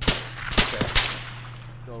him. Okay.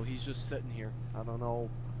 So he's just sitting here. I don't know.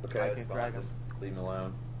 Okay, I that's can't fine. drag him. Just leave him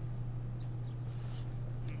alone.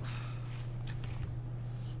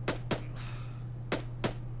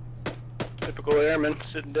 Typical airman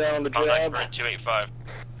sitting down on the Contact job. burn 285.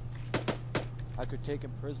 I could take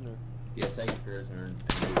him prisoner. Yeah, take him prisoner and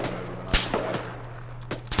move him over behind the driver.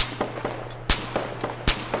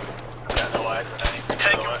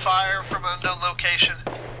 Taking fire from an unknown location,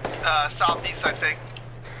 southeast, I think.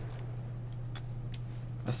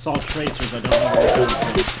 Assault tracers, I don't know where they're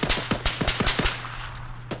coming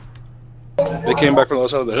from. They came back from the other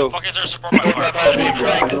side of the hill. Fuck is there support my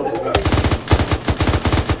flank?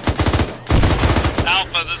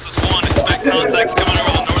 Alpha, this is 1. Expect contacts coming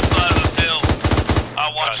over the north side of this hill.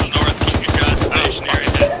 I'll watch the north. Keep you guys stationary.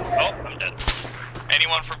 Oh, I'm dead.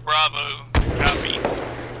 Anyone from Bravo, copy.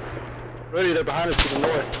 Ready, they're behind us to the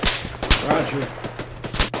north. Roger.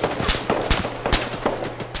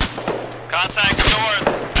 Contacts north.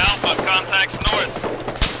 Alpha, contacts north.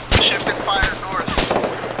 Shifting fire north.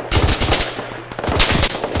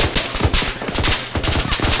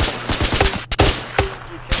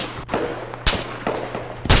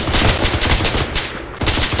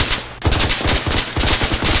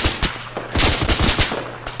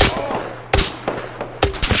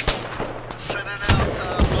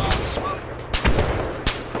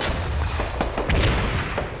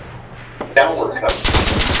 Downward cut.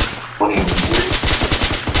 20 degrees.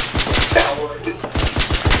 Downward is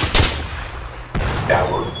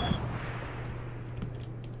downward.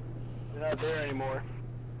 They're not there anymore.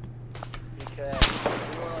 Okay.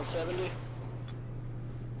 Anyone on 70?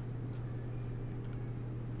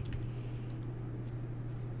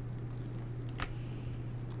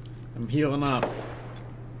 I'm healing up.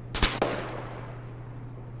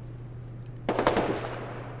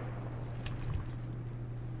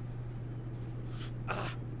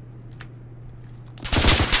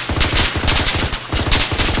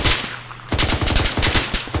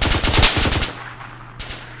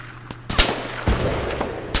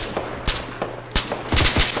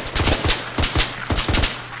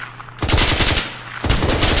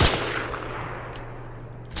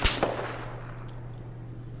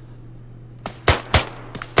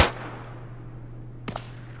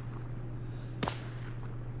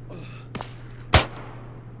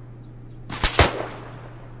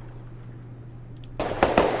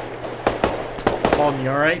 Paul, you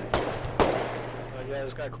alright? Yeah,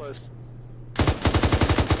 this guy close.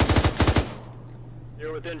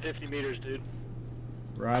 You're within 50 meters, dude.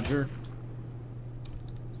 Roger.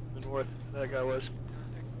 The north, that guy was.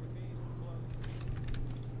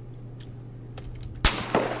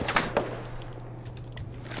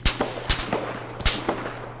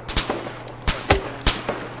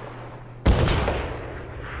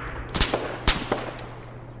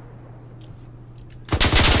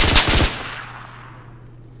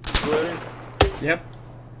 loading? Yep.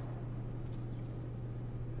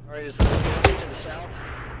 Alright, is this going to the south?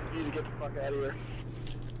 You need to get the fuck out of here.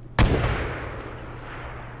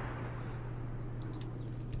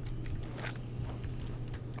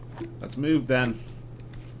 Let's move then.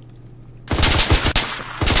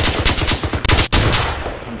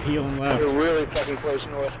 I'm peeling left. You're really fucking close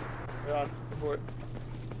north. You're on. Go for it.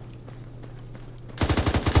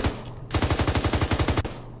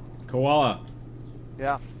 Koala.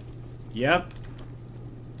 Yeah. Yep.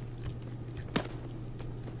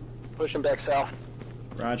 Pushing back south.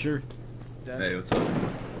 Roger. Hey, what's up?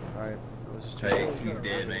 Alright. Hey, he's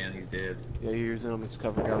dead, man. He's dead. Yeah, you're using him as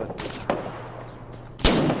cover, got it.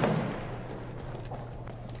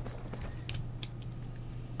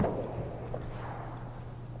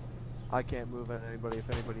 I can't move at anybody if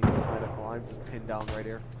anybody needs medical. I'm just pinned down right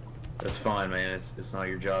here. That's fine, man. It's not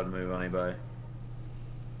your job to move on anybody.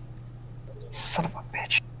 Son of a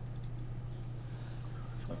bitch.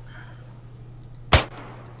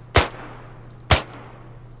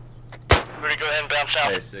 Ready to go ahead and bounce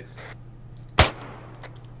south. Hey, 6. Tell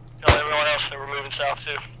everyone else that we're moving south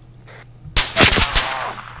too.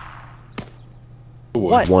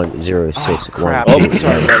 What? 106. crap. Oh,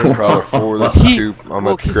 sorry, brother. Prowler 4, this is Coop. I'm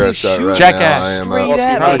at the crash site right now. I am up.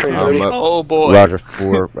 I'm up. Oh boy. Roger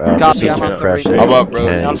 4. Copy, I'm up crash the site. I'm up, brother.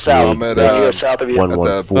 And I'm at south of you.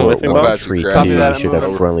 114 tree 2. You should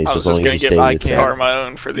have friendly, I so was as just long gonna as you get my stay car my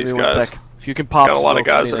own for these guys. If you can pop Got a lot of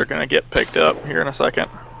smoke, guys that maybe. are gonna get picked up here in a second.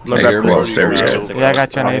 Hey, everybody's Yeah, I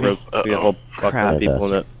got you on 80. Be a whole fucking people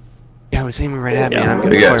in it. Yeah, I was aiming right at me, and I'm We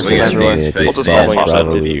gonna got force it everywhere. We'll just hold off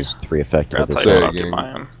Bravo with you. is 3 effective at That's this how time. I'll get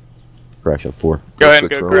my own. Correction 4. Go ahead and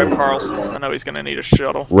go 6 grab roll. Carlson. I know he's gonna need a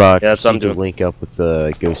shuttle. Roger, Yeah, that's what I'm proceed to doing. link up with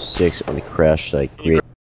Ghost 6 on the crash site. Can you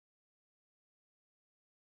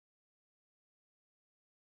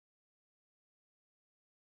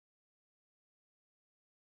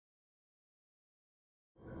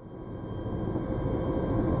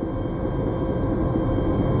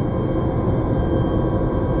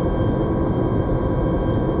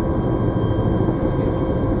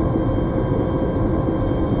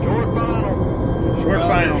Short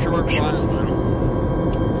final.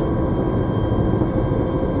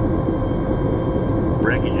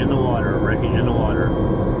 Wreckage in the water, wreckage in the water.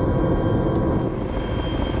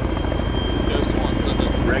 Ghost one, send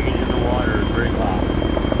it. Wreckage in the water, very loud.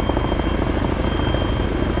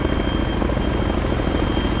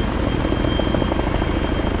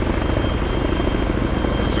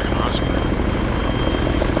 Looks like an hospital.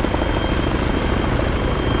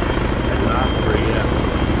 That's not free, yeah.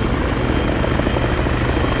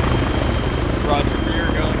 Roger, rear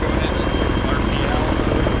gun, go ahead and insert the RP Alpha.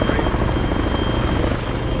 Right.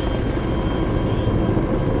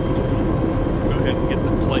 Go ahead and get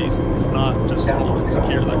them placed. If not, just hold and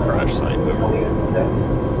secure the crash site.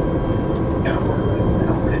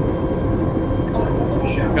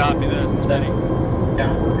 Copy that, steady.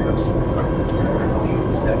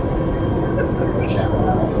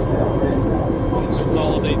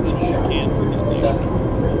 Consolidate them if you can for the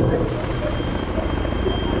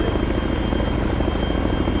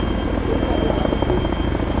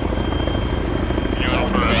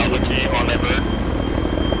Anyone for the team on that boat?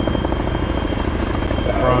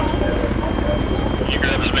 Can you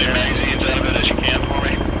grab as many magazines out of it as you can for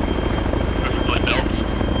me? Preferably belts.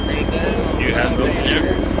 You have those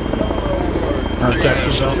here? Grab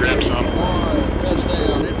some.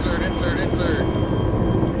 Touchdown. Insert.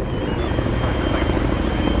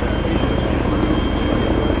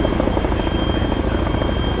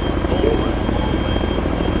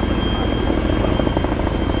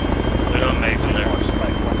 They're doing amazing there.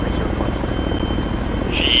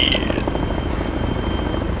 Shit.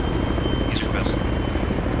 These are best.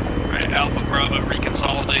 Alright, Alpha Bravo,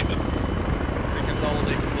 reconsolidate them.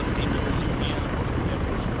 Reconsolidate with what team members you can once we get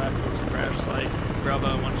pushed back towards the crash site. Bravo, I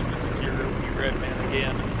want you to secure it with your red man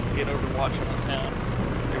again and get over watching the town.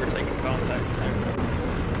 They were taking contact with them.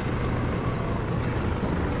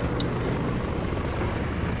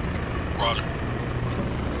 Roger.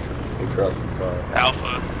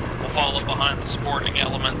 Alpha will follow behind the supporting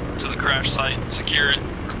element to the crash site, secure it,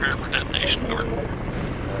 prepare for detonation. Over.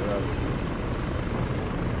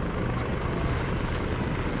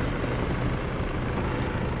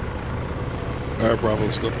 Alright, Bravo,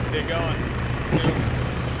 let's go. Get going.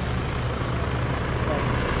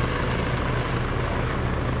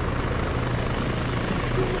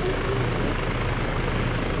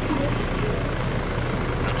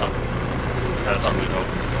 That's all we know.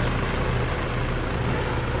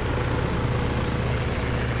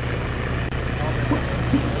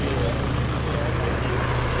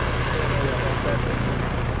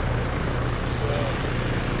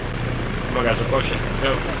 Bravo guys are pushing. Let's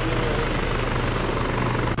go.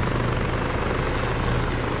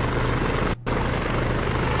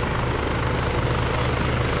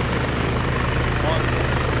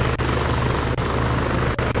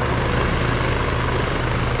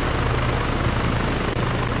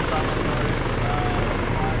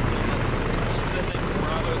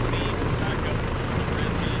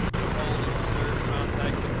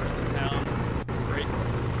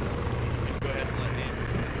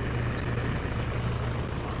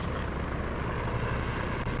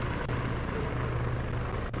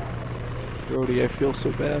 Brody, I feel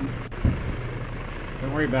so bad.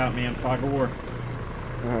 Don't worry about it, man. Fog of war.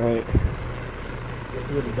 Alright.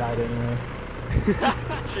 He would have died anyway.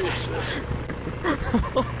 Jesus.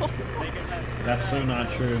 That's so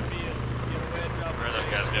not true. Where those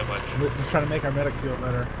guys go, bud? We're just trying to make our medic feel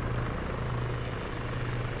better.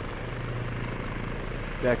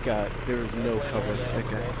 That guy, there was no cover.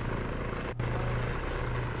 That guy.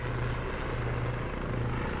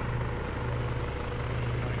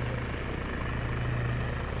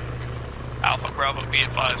 Alpha Bravo, be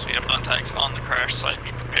advised, we have contacts on the crash site. Be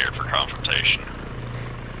prepared for confrontation.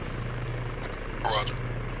 Roger.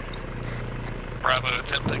 Bravo,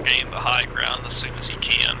 attempt to gain the high ground as soon as you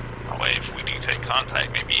can. That way, if we do take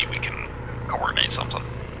contact, maybe we can coordinate something.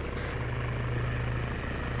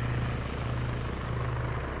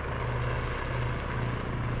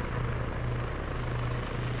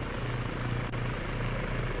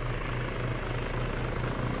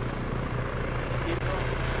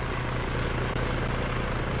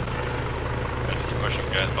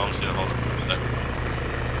 Guys, bombs to the whole.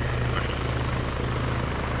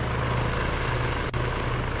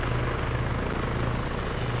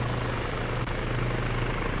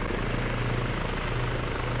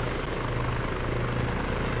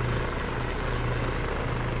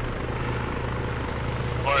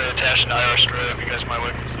 Attached to IR strobe, you guys might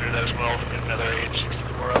want to consider that as well. Another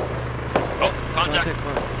H64 up. Oh, contact.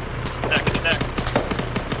 Attack.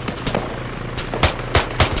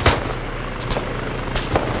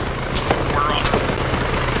 We're on.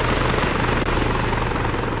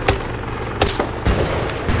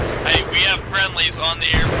 Hey, we have friendlies on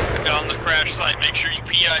the crash site. Make sure you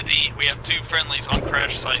PID. We have 2 friendlies on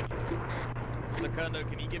crash site. Secundo,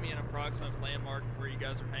 can you give me an approximate landmark where you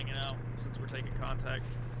guys are hanging out since we're taking contact?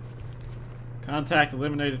 Contact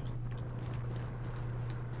eliminated.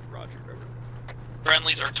 Roger, over.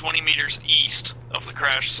 Friendlies are 20 meters east of the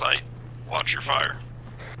crash site. Watch your fire.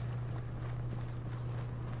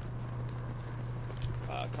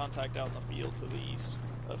 Contact out in the field to the east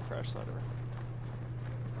of crash site. Over.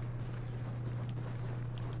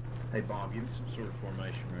 Hey, Bob, give me some sort of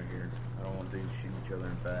formation right here. I don't want these shooting each other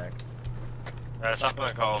in the back. Alright, stop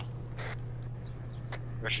that call.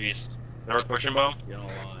 Push east. Never pushing, Bob? Get on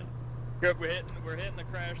line. Good, we're hitting the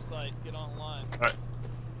crash site. Get on line. Alright.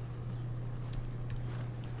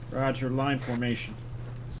 Roger, line formation.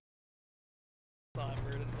 Time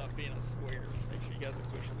we're ending up being a square. Make sure you guys are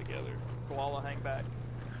pushing together. Koala, hang back.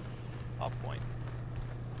 Off point.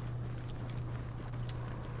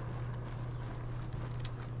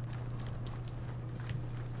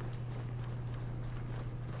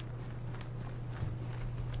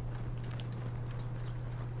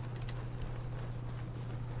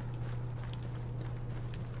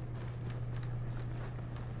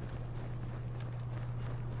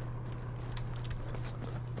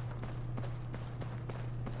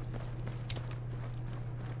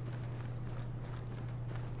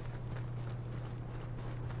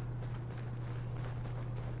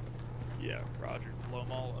 Yeah, roger. Blow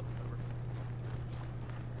them all up. Over.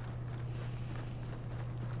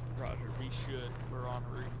 Roger, we should. We're on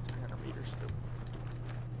route 300 meters still.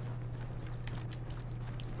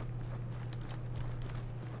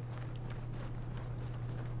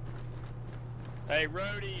 Hey,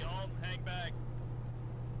 Rhodey, Alton, hang back.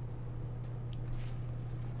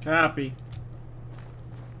 Copy.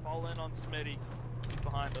 Fall in on Smitty. He's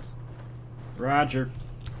behind us. Roger.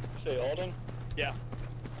 Say Alden? Yeah.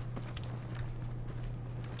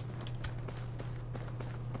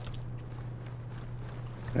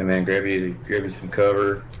 Hey man, grab you some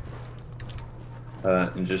cover,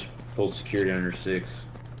 and just pull security under 6.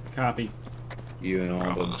 Copy. You and all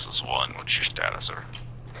of them. This is 1. What's your status, sir?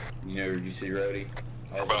 You see Rhodey?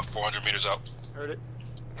 We're about 400 meters out. Heard it.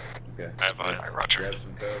 Okay. Roger. Grab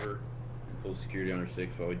some cover and pull security under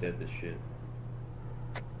 6 while we dead this shit.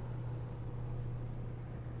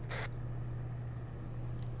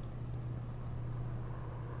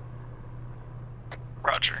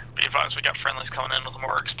 Roger. Be advised, we got friendlies coming in with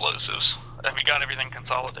more explosives. Have we got everything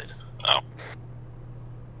consolidated? No.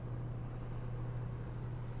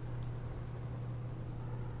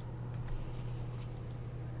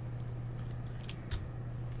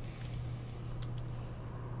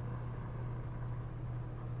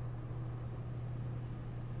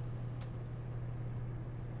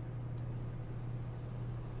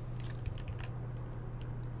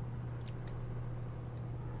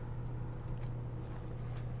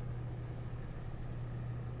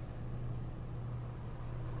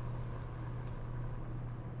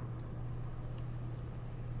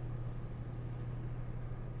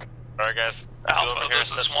 Alright, guys. Alpha,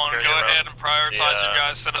 this is 1. Go ahead and prioritize your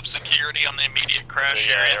guys. Set up security on the immediate crash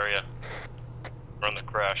area. Run the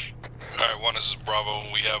crash. Alright, 1, this is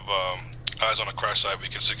Bravo. We have eyes on the crash site. We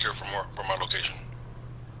can secure from our location.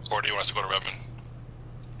 Or do you want us to go to Redmond?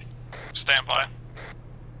 Stand by.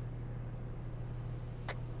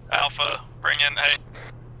 Alpha, bring in, hey.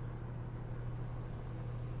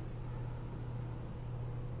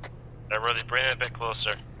 Everybody, bring it a bit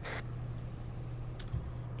closer.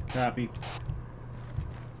 Copy.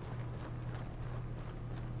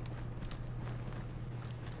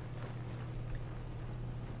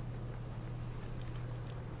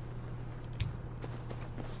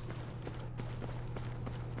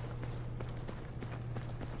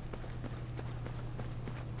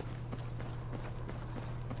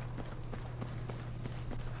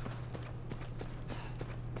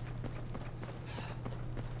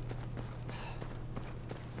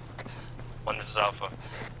 This is Alpha.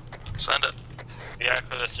 Send it. Yeah,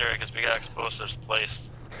 for this area because we got explosives placed.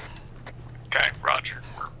 Okay, roger.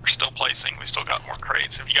 We're still placing. We still got more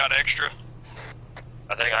crates. Have you got extra?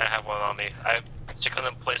 I think I have one on me. I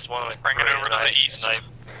couldn't place one on the Bring it over to the east.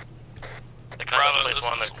 Bravo, this is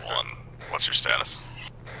 1. What's your status?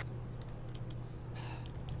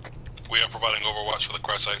 We are providing overwatch for the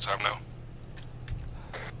crash site time now.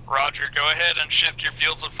 Roger, go ahead and shift your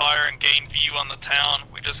fields of fire and gain view on the town.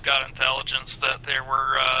 We just got intelligence that there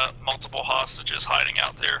were multiple hostages hiding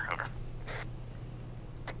out there. Over.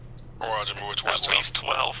 Roger, move towards at least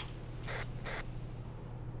 12.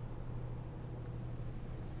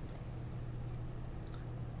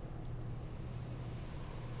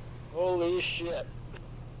 Holy shit.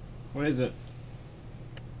 What is it?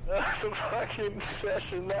 That's a fucking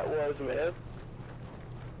session that was, man.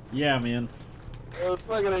 Yeah, man. It was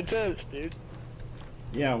fucking intense, dude.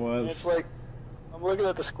 Yeah, it was. It's like, I'm looking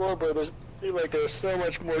at the scoreboard, it seemed like there was so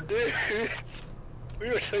much more dudes. We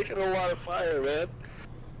were taking a lot of fire, man.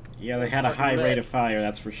 Yeah, they had a high rate of fire,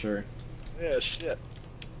 that's for sure. Yeah, shit.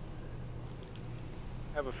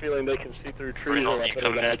 I have a feeling they can see through trees a lot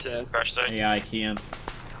better than I can. Crash site? Yeah, I can.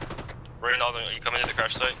 Ronaldo, are you coming to the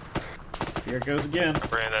crash site? Here it goes again.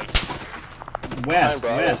 Bring it in. West,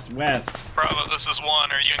 west. Bravo, this is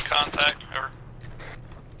 1. Are you in contact? Over.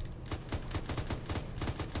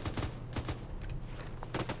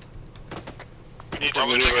 Need to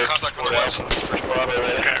move contact with the west.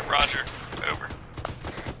 Okay, roger. Over.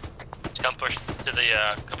 Come push to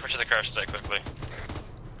the crash site quickly.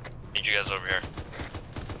 Need you guys over here.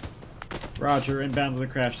 Roger, inbound to the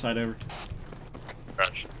crash site, over.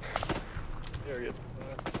 Crash. There he is.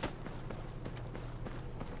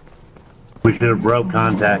 We should have broke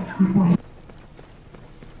contact.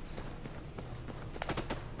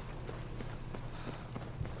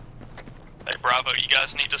 Hey, Bravo, you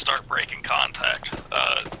guys need to start breaking contact.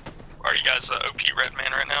 Are you guys OP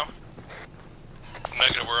Redman right now?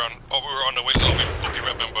 Negative, we were on the way to OP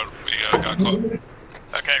Redman, but we got caught.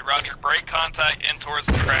 Okay, roger, break contact in towards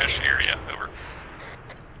the crash area, over.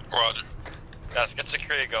 Roger. Guys, get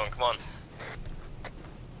security going, come on.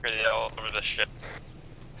 Security all over this shit.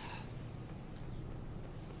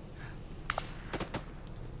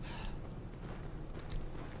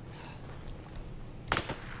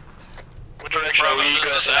 Bravo,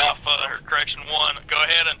 this is Alpha, or correction 1. Go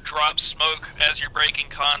ahead and drop smoke as you're breaking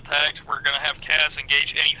contact. We're gonna have Cass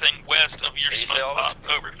engage anything west of your smoke pop.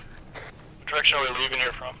 Over. What direction are we leaving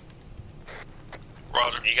here from?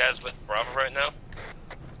 Roger. Are you guys with Bravo right now?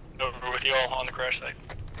 No, we're with you all on the crash site.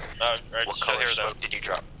 Alright, What color smoke did you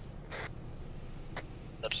drop?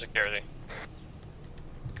 Up security.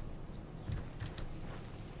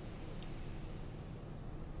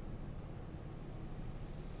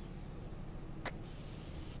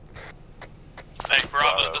 Hey,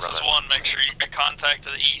 Bravo, this is 1. Make sure you get contact to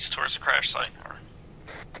the east towards the crash site.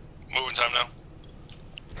 Moving time now.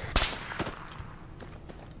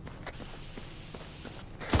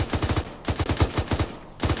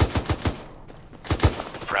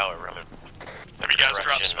 Bravo, Romeo. Have you guys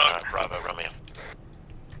dropped smoke? Bravo, Romeo.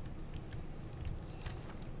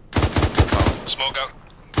 Smoke out.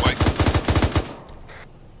 White.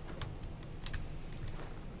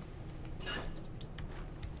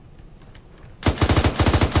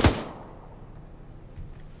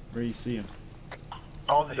 Where do you see him?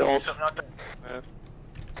 Oh, the old something out there.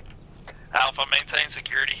 Alpha, maintain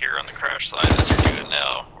security here on the crash site as you're doing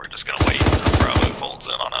now. We're just gonna wait until Bravo folds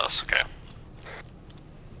in on us, okay?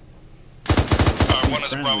 Alright, 1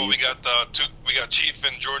 is Bravo. We got Chief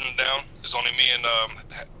and Jordan down. There's only me and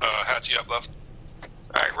Hatchie up left.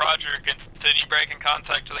 Alright, Roger. Continue breaking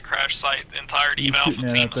contact to the crash site. The entire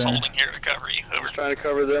Alpha team is holding here to cover you. Over. Just trying to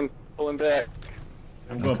cover them, pulling back.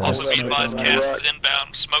 I'm going to Also, push be smoke advised, on cast that. is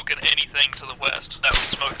inbound, smoking anything to the west. That was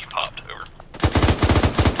smoke you popped over.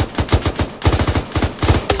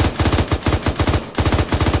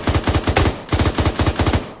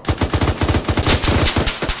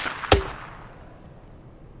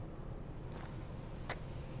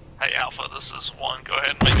 Hey Alpha, this is 1. Go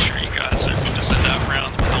ahead and make sure you guys are going to send out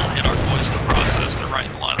rounds, but don't hit our boys in the process. They're right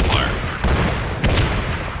in the line of fire.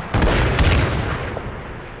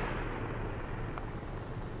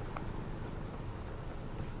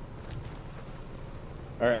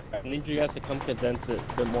 Alright, I need you guys to come condense it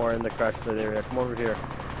a bit more in the crash site area. Come over here.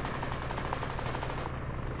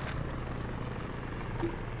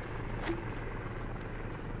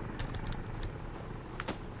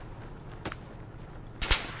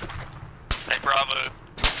 Hey Bravo,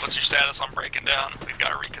 what's your status on breaking down? We've got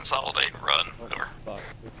to reconsolidate and run. Over. Fuck.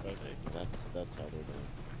 That's how they're doing.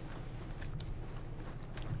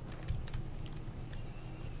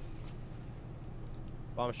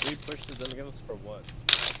 Bomb, should we push the demigods for what?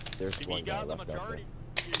 There's If one you guy got the left out majority,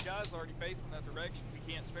 your guys already facing that direction.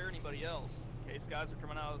 We can't spare anybody else in case guys are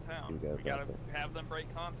coming out of town. You guys We gotta out there. have them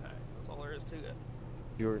break contact. That's all there is to it.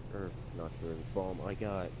 Not Jordan, Bomb, I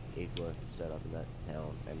got AFLA set up in that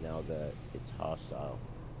town, and now that it's hostile,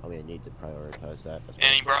 I mean, I need to prioritize that. As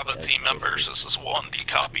Any well. Bravo team members, this is 1. Do you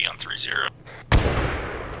copy on 3-0?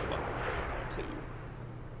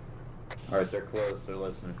 Alright, they're close. They're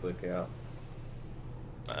less than a click out.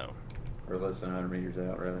 No. Or less than 100 meters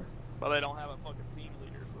out, rather. Well, they don't have a fucking team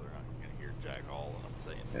leader, so they're not gonna hear jack all of them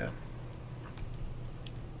saying to them.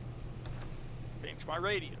 Change my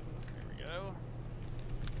radio. There we go.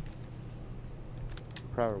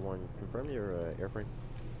 Prowler 1, confirm your airframe.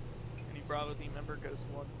 Any Bravo team member goes to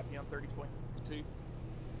 1, copy on 30.2.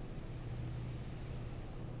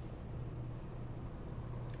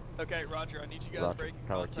 Okay, Roger, I need you guys Roger. breaking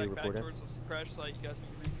Power 2, contact back report in. towards the crash site. You guys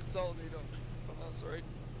need to reconsolidate on us, right?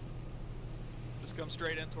 Just come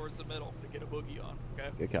straight in towards the middle to get a boogie on, okay?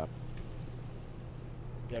 Good cop.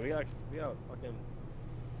 Yeah, we got fucking...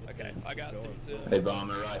 Okay, I got through too. Hey, Bomb,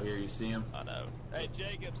 they're right here. You see him? I know. Hey,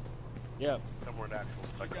 Jacobs. Yeah. No more natural.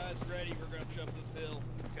 You guys ready? We're gonna jump this hill,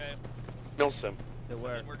 okay? Nilsson. To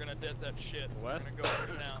where? And we're gonna dip that shit. West? We're gonna go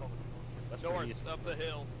over town. West North, or east? up the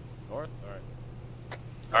hill. North? Alright.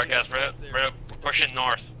 Alright guys, we're pushing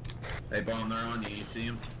north. Hey, Bomb, they're on you. You see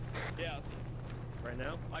him? Yeah, I see. Right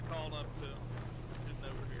now? I called up to getting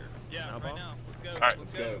over here. Yeah, Now, right Bob? now. Let's go. Alright,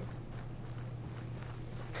 let's go.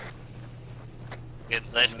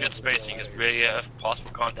 Get nice good spacing because we have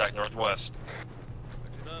possible contact northwest.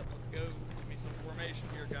 Push it up. Let's go. Give me some formation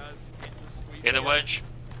here, guys. You can't just squeeze Get a me wedge.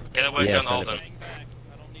 Get a wedge Yeah, on all of them. Hang back.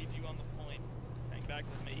 I don't need you on the point. Hang back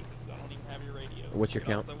with me because I don't even have your radio. What's your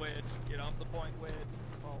Get count? Off the wedge. Get off the point wedge.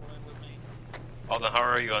 Follow in with me. Alden, how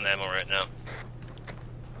are you on ammo right now?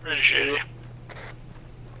 Pretty shitty.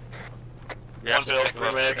 We have to pick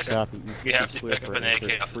up, Copy. we have to clear pick up for an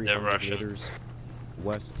insert AK off the 300 Russian. meters.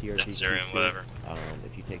 West TRG Syrian, whatever.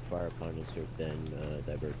 If you take fire upon insert, then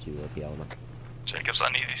divert to the ArmA. Jacobs, I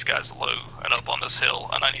need these guys low and up on this hill,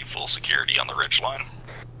 and I need full security on the ridge line.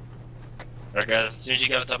 Alright guys, as soon as you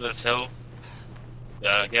get on top of this hill,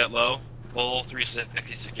 get low, full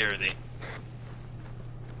 360 security.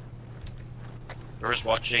 We're just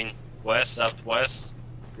watching west, southwest,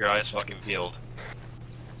 your eyes fucking peeled.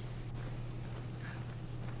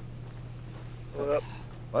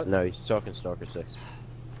 What? No, he's talking Stalker 6.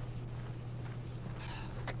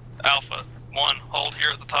 Alpha, 1, hold here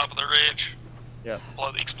at the top of the ridge. Yeah.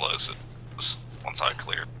 Blow the explosives. One side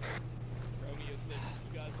clear. Romeo 6,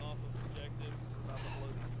 you guys off of objective. We're about to blow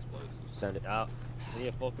these explosives. Send it out. We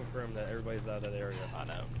need to full confirm that everybody's out of that area. I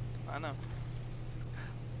know. I know.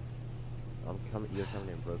 I'm coming. You're coming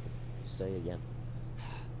in broken. Say again.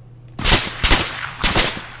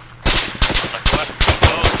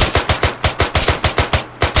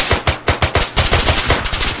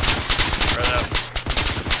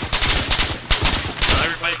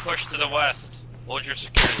 Everybody push to the west. Hold your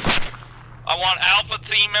security. I want Alpha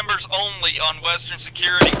team members only on western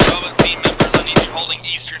security. Bravo team members, I need you holding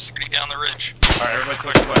eastern security down the ridge. Alright, everybody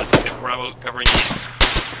push west. Get Bravo covering east.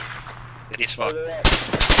 Get these fucked.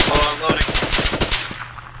 Hold on, loading.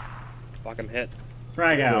 Fuck him hit.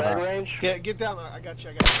 Frag out. Get down there. I got you.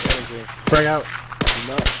 I got you. Frag out.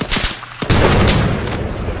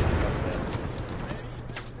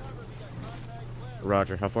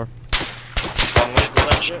 Roger, how far? Long way to the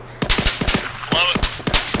left. Blow it.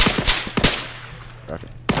 Roger.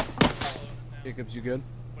 Jacobs, you good?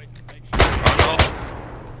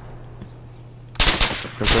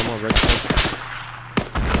 Confirm on red side.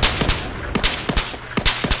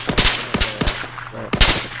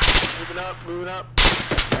 Moving up, moving up.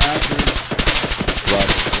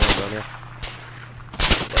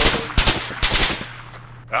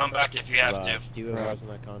 Come back if you have to. Do you have eyes on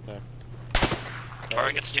that contact?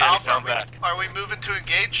 Target standing, come back. Are we moving to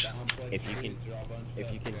engage? If you can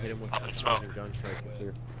hit him with Up and smoke. gun strike, you're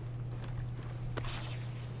clear.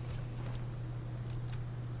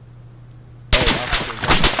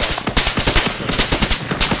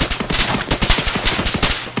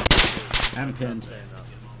 I'm pinned.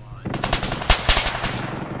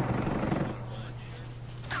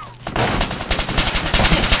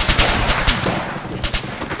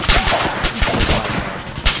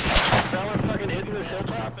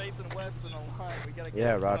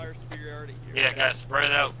 Yeah, Roger. Yeah, guys, spread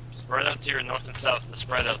it out. Spread out to your north and south. To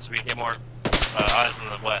spread out so we can get more eyes on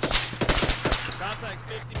the west. Contact's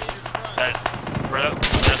 50 meters front. Guys, spread out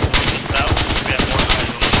just north and south. So we have more eyes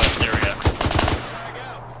on the west area.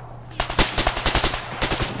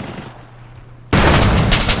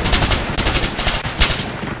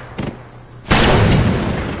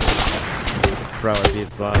 Bravo, be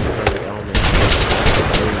advised, friendly element.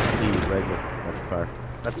 OP, regular. That's fire.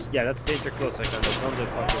 That's danger close. I can come to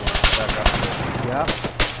fucking back up. Yeah.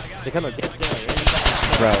 They come and get there.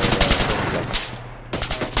 Bravo,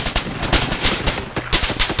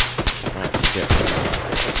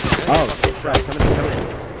 Oh shit, Bravo, come in.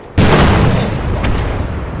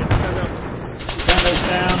 Gunner's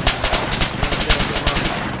down.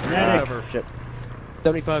 Medic. Shit.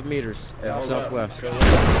 75 meters, southwest.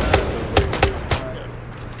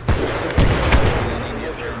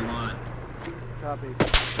 Copy.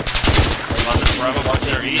 Bravo watching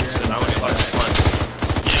their east, and I'm gonna watch the front.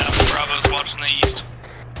 Yeah, Bravo's watching the east.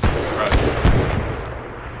 Right.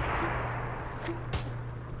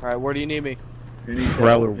 Alright, where do you need me?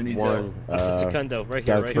 Prowler 1, Secundo, right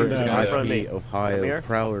here, right here. divert In to front of me. IB, Ohio.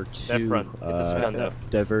 Prowler 2, front. Get the Secundo.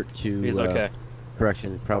 divert to, He's okay.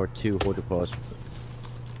 correction, Prowler 2, hold your pause.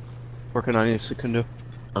 Working on you, Secundo.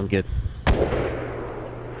 I'm good.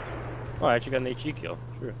 Oh, I actually got an HE kill.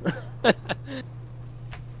 True.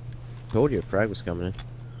 Told you a frag was coming in.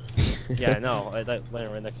 Yeah, I know. I landed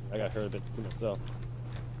right next to me. I got hurt a bit too myself.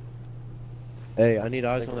 Hey, I need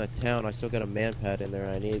eyes on that town. I still got a man pad in there.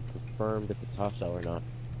 I need confirmed if it's hostile or not.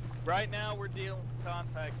 Right now, we're dealing with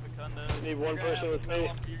contacts, Secundo. Need one person with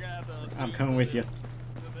me. I'm coming with you.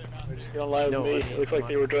 They're just gonna lie with me. It looks like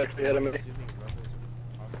they were directly ahead of me.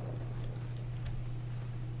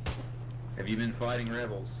 Have you been fighting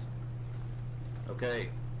rebels? Okay,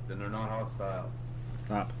 then they're not hostile.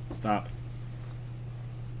 Stop. Stop.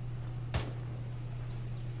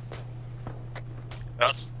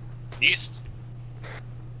 Us? East?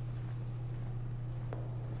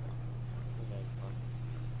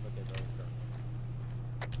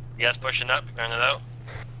 You guys pushing up, clearing it out?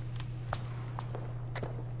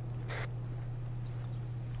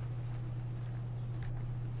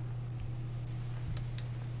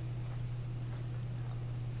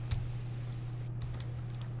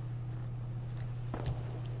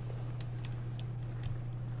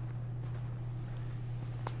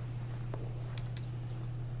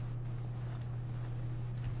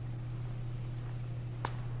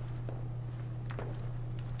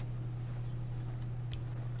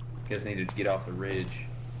 You guys need to get off the ridge.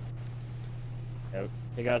 Yep.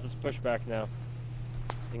 Hey guys, let's push back now.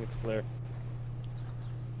 I think it's clear.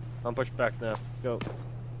 I'm push back now. Let's go.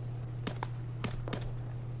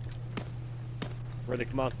 Ready?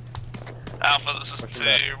 Come on. Alpha, this is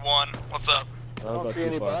 2-1. What's up? I don't see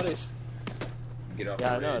any bodies. Get off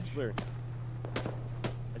Yeah, the I know, ridge. it's weird.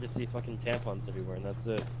 I just see fucking tampons everywhere and that's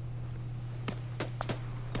it.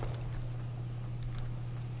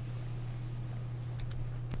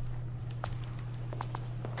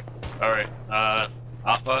 Alright,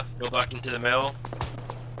 Alpha, go back into the middle.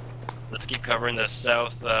 Let's keep covering the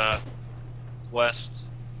south, west,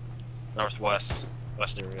 northwest,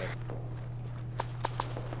 west area.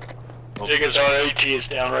 Jiggers, our AT is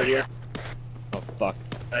down right here. Oh fuck.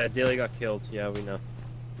 Daly got killed, yeah, we know.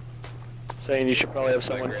 Saying you should probably have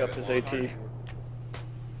someone cup his AT. Hey,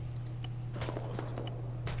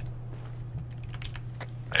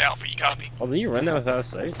 Alpha, you copy? Oh, did you run that without a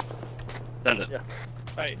sight? Send it. Yeah.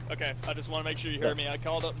 Hey, okay, I just want to make sure you heard me. I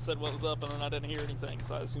called up and said what was up, and then I didn't hear anything,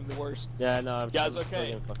 so I assumed the worst. Yeah, no, I'm guys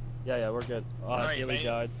okay? Yeah, we're good. Alright, Daly mate.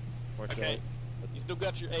 died. Okay. You still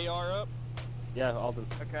got your AR up? Yeah, Alden.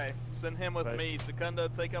 Okay, send him with me. Secundo,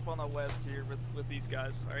 take up on the west here with these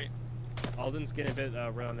guys, alright? Alden's getting a bit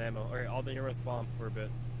around ammo. Alright, Alden, you're with bomb for a bit.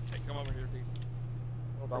 Hey, come over here, dude.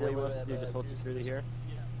 Bomb, what you want us to do? Just hold security here?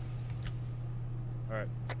 Yeah. Alright.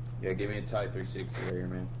 Yeah, give me a tight 360 right here,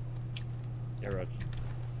 man. Yeah, Rog.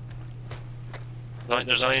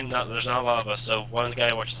 There's not a lot of us, so one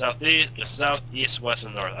guy watch southeast, south, east, west,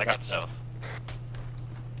 and north. I got south.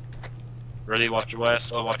 Really watch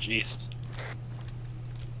west, I'll watch east.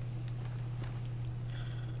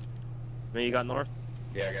 Me, you got north?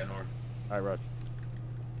 Yeah, I got north. Alright, Roger.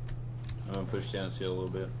 I'm gonna push down this hill a little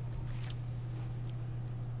bit.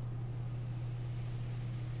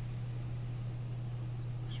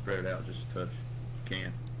 Spread it out just a touch.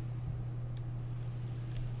 Can.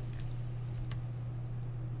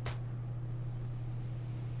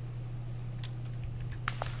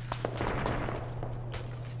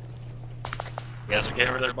 You guys okay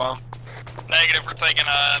over there, Bomb? Negative, we're taking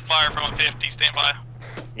fire from a 50, stand by.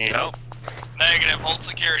 Need help? Negative, hold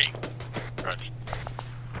security. Roger.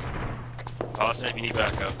 Austin, if you need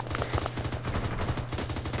backup.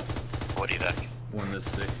 What do you back? 1 to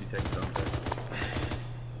 6, you take the dump.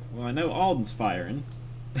 Well, I know Alden's firing.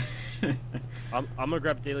 I'm gonna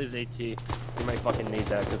grab Daly's AT. You might fucking need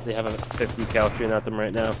that because they have a 50 cal shooting at them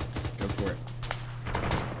right now. Go for it.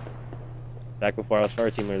 Back before I was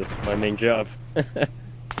fire teamer, this is my main job.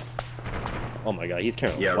 Oh my god, he's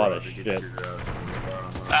carrying a lot of shit.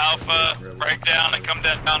 Alpha, break down and come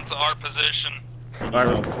down to our position. Alright,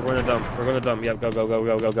 we're going to dump. We're going to dump. Yep,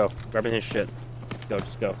 go. Grabbing his shit. Go,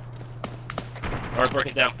 just go. Alright, break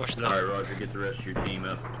it down, push it up. Alright, Roger, get the rest of your team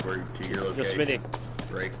up to your location. Just Smitty.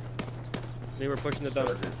 Break. See, we're pushing the dump.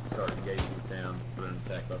 Start engaging the town. Put an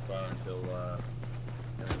attack by fire until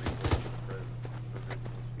everything's ready.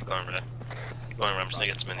 Keep going, Renee. Keep going, I'm just gonna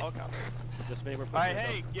get Smitty. Just Smitty, we're pushing Alright,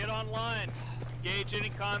 hey, get online. Engage any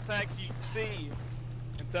contacts you see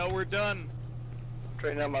until we're done.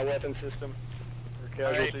 Training out my weapon system for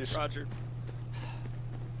casualties. Right, Roger.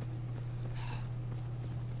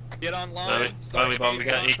 Get online. Slowly, Bomb, we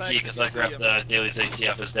got AT because I grabbed Daly's AT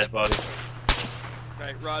off his dead body.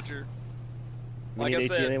 Okay, Roger. We Like need I AT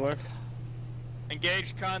said, anywhere?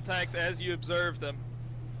 engage contacts as you observe them.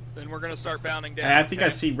 Then we're gonna start bounding down. I think I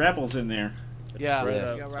see rebels in there. Yeah,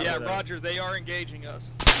 Yeah, Roger, they are engaging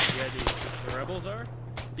us. Yeah, dude. The rebels are?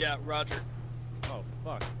 Yeah, Roger. Oh,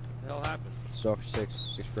 fuck. What the hell happened? Stalker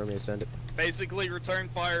 6 for me, send it. Basically, return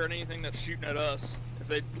fire on anything that's shooting at us. If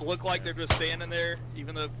they look like they're just standing there,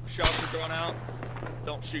 even though shots are going out,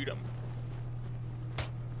 don't shoot them.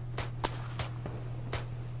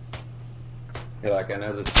 Yeah, like I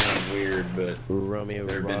know this sounds weird, but Romeo,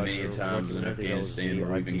 there have been Roger, many times in Afghanistan where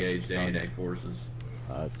we've engaged A&A forces.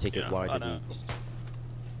 Take it wide to the east.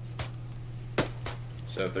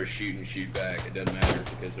 So if they're shooting, shoot back. It doesn't matter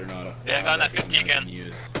because they're not a. Yeah, I got that 50 again.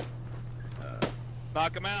 Use.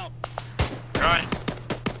 Knock them out. Right.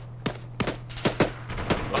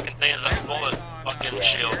 Fucking thing is like a bullet. Fucking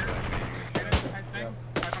shield.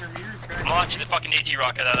 I'm launching the fucking AT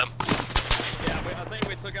rocket at him. Yeah, I think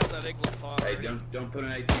we took out that igloo pod. Hey, don't put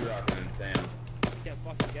an AT rocket in town. You can't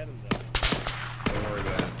fucking get him though. Don't worry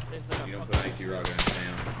about it. You don't put an AT rocket in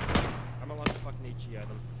town. I'm gonna launch the fucking HE at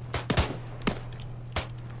him.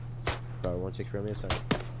 Probably 1-6 Romeo, send it.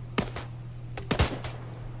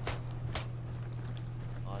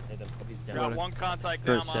 Got one contact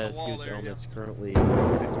down Current on the status, wall Goose there. elements currently 50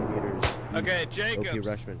 meters east. Okay, Jacobs. OP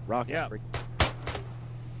Rushman. Rocket. Yeah.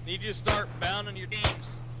 Need you to start bounding your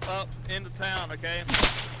teams up into town, okay?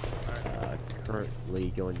 Currently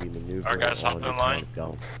going to be maneuvering Alright guys, hop on in the line. town of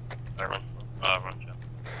Gulf. Run.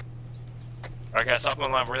 Alright guys, hop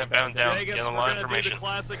in line. We're gonna bound down. Jacobs, Get on we're line gonna do formation. the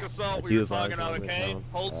classic assault I we do were advise talking about, on the okay? town,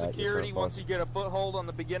 Hold your security front once you get a foothold on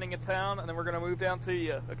the beginning of town, and then we're gonna move down to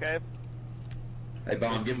you, okay? Hey,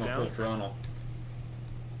 Bomb, give him a full frontal.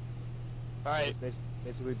 Alright.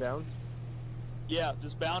 Basically bound? Yeah,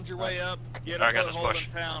 just bound your way up, get Alright, a guys, let's foothold push.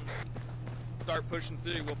 in town. Start pushing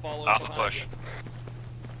through, we'll follow Alpha behind push.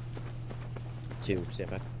 you. 2,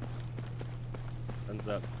 stand by. Guns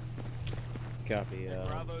up. Copy.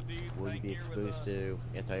 Bravo dudes, Will you hang be here with exposed us. to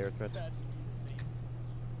anti-air threats?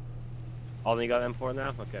 Alden, you got M4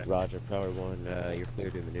 now? Okay. Roger, Power 1, you're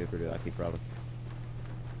clear to maneuver to IP Bravo.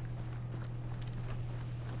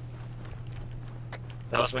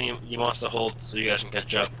 Tell us when you want us to hold so you guys can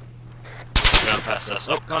catch up. Ground past us.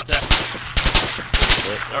 Oh, contact!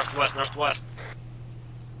 Northwest.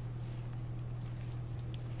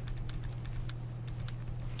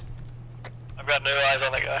 I've got no eyes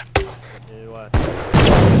on that guy. New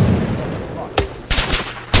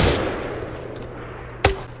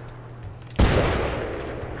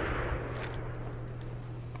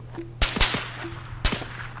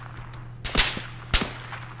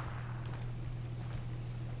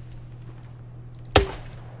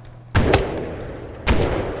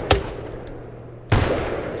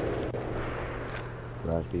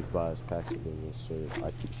Roger, be advised, packs are being served.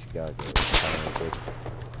 IP Chicago.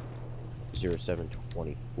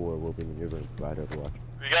 0724 will be maneuvering to provide overwatch.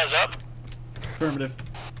 Are you guys up? Affirmative.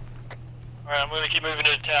 Alright, I'm gonna keep moving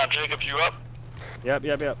into town. Jacob, you up? Yep.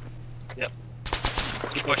 Yep.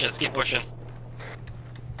 Let's keep pushing, let's keep pushing.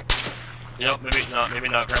 Yep, maybe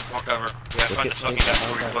not, grab more cover. We gotta find this fucking guy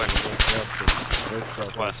before we push.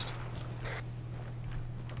 Northwest.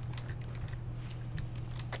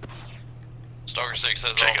 Stalker 6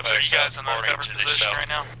 has Jacob, all are you guys in our covered position right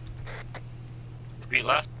now? Repeat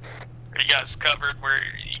last? Are you guys covered where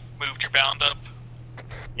you moved your bound up?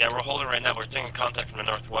 Yeah, we're holding right now. We're taking contact from the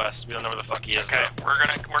northwest. We don't know where the fuck he is. Okay, though. we're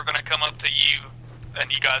gonna come up to you, and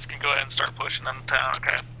you guys can go ahead and start pushing into town.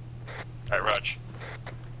 Okay. Alright, Raj.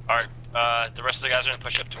 Alright, the rest of the guys are gonna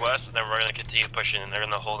push up to us, and then we're gonna continue pushing, and they're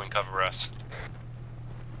gonna hold and cover us.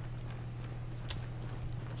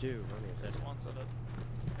 2, running a second.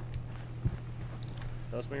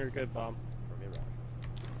 Tell us when you're good, Bomb.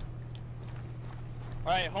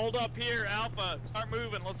 Alright, hold up here, Alpha. Start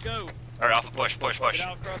moving, let's go. Alright, Alpha, push. Get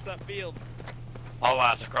out across that field. All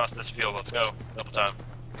eyes across this field, let's go. Double time.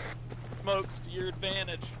 Smokes to your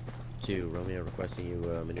advantage. 2, Romeo requesting you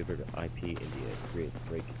maneuver to IP India. Grid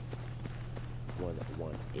break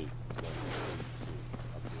 118.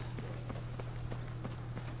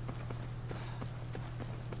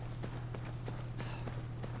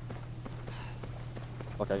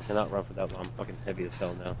 Fuck, I cannot run for that long. I'm fucking heavy as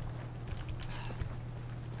hell now.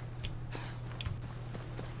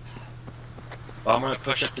 Well, I'm gonna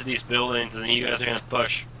push up to these buildings, and you guys are gonna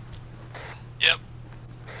push. Yep.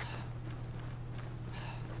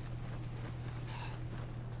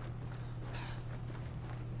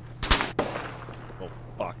 Oh,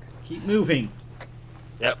 fuck. Keep moving.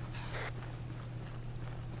 Yep.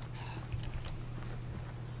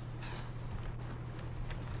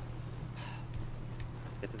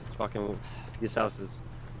 Get to this fucking... these houses.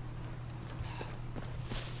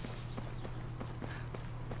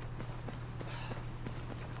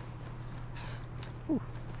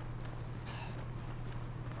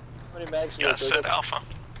 How many magazines You guys set Alpha.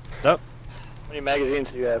 Nope. How many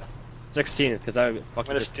magazines do you have? 16, because I fucking I'm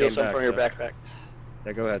gonna just steal came some back, from your so- backpack.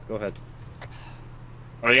 Yeah, go ahead.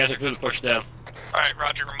 Alright, you guys are clear to push down. Alright,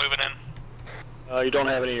 Roger, we're moving in. You don't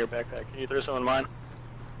have any in your backpack. Can you throw some in mine?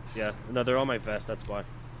 Yeah, no, they're on my vest, that's why.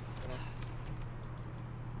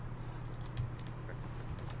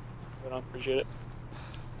 Right on, appreciate it.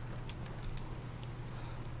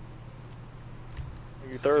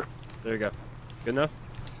 Thank you, sir. There you go. Good enough?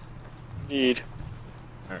 Indeed.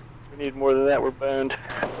 Alright. We need more than that, we're boned.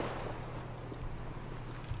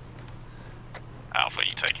 Alpha,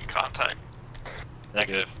 you taking contact?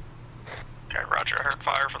 Negative. Okay, Roger, I heard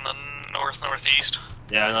fire from the northeast.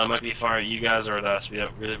 Yeah, no, it might be far you guys or us. We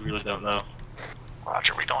really don't know.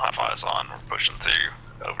 Roger, we don't have eyes on. We're pushing through.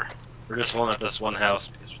 Over. We're just holding at this one house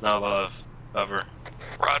because there's not a lot of cover.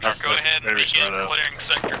 Roger, That's go ahead and very begin spread out. clearing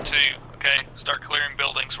Sector 2. Okay, start clearing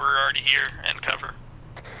buildings. We're already here and cover.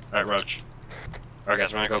 Alright, Roach. Alright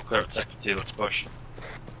guys, we're gonna go clear up Sector 2, let's push.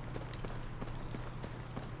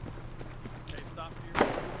 Okay, stop here.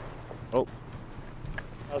 Oh.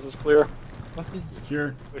 House is clear.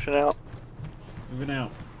 Secure. Pushing out. Moving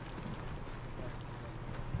out.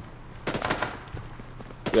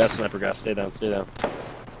 Yeah, sniper guys, stay down. Hey,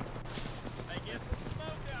 get some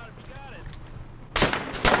smoke out if you got it.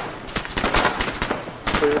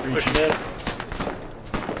 Clear, pushing in.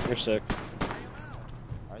 You're sick.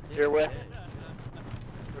 Your way.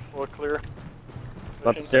 First floor clear.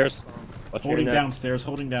 Upstairs. Watch your Holding neck. downstairs,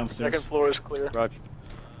 holding downstairs. Second floor is clear. Roger.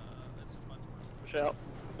 Push out.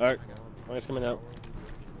 Alright, one is coming out.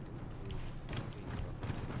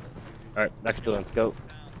 Alright, next building, let's go.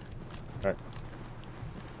 Alright.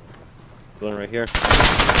 Building right here.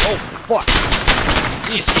 Oh, fuck!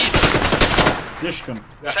 Dishcom.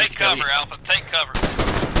 Take cover, Alpha. Take cover.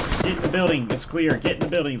 Get in the building. It's clear. Get in the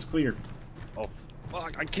building. It's clear. Oh,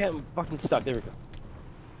 fuck! I can't. I'm fucking stuck. There we go.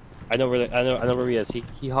 I know where. I know where he is.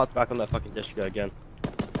 He hopped back on that fucking dish guy again.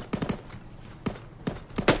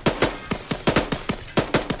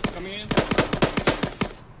 Coming in.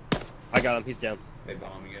 I got him. He's down. Hey,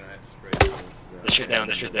 Bomb, you're gonna have to spray. This shit down,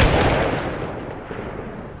 this shit down.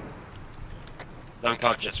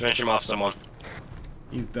 Unconscious, finish him off, someone.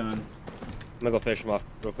 He's done. I'm gonna go finish him off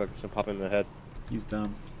real quick. So pop him in the head. He's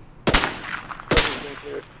done.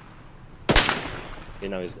 Okay,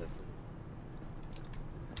 now he's dead.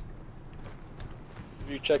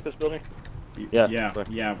 Have you checked this building? Yeah.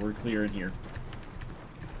 Yeah, we're clear in here.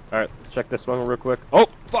 Alright, let's check this one real quick. Oh,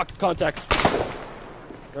 fuck! Contact!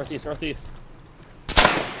 Northeast.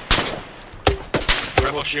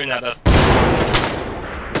 Rebel shooting at us.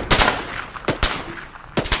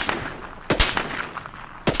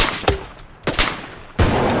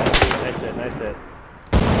 Nice hit.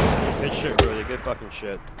 Good shit, Brody. Good fucking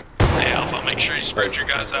shit. Hey Alpha, make sure you spread your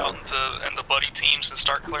guys out into buddy teams and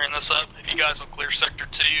start clearing this up. If you guys will clear sector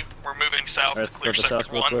 2, we're moving south to clear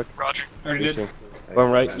sector 1. Roger. Already did.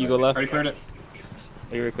 Going right, you go left. Already cleared it.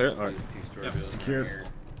 Are you already clear? Alright. Yep. Secure.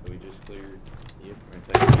 We just cleared. Yep.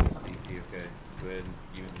 Okay. Go ahead.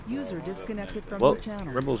 User disconnected from Well, your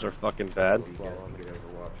channel. Rebels are fucking bad.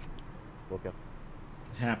 Okay.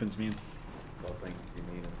 It happens, man.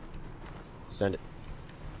 Send it.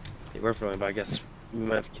 They were fine, but I guess we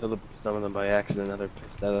might have killed some of them by accident. Now they're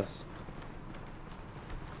pissed at us.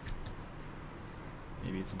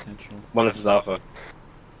 Maybe it's intentional. One, this is Alpha.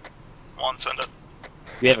 1, send it.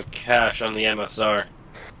 We have a cache on the MSR.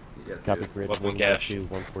 Copy grid Welcome cache.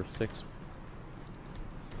 146.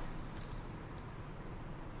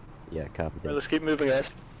 Yeah, copy Alright, that. let's keep moving,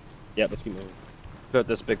 guys. Yeah, let's keep moving. Put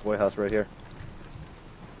this big boy house right here.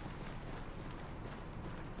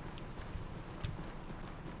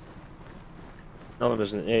 Oh,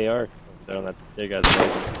 there's an AR there on that big guy's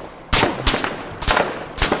right.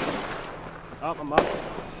 Oh, I'm up.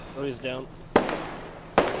 Oh, he's down. Drag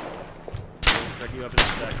you up in a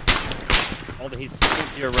sec. Hold it, he's to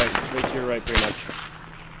your right. Way to your right, pretty much.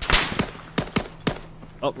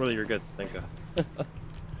 Oh, really, you're good. Thank God.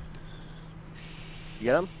 You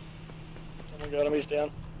get him? Someone got him, he's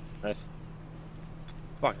down. Nice.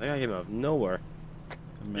 Fuck, I got him out of nowhere.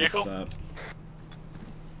 I messed up.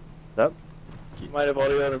 Up? You might have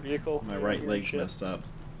already got a vehicle. My right leg's messed up.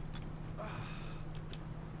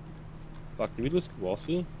 Fuck, did we lose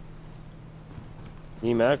Kowalski?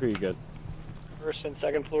 You mad or are you good? First and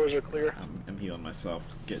second floors are clear. I'm healing myself.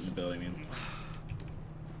 Get in the building, man.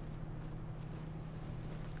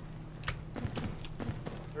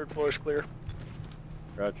 Third floor is clear.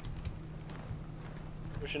 Roger.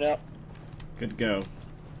 Pushing out. Good to go.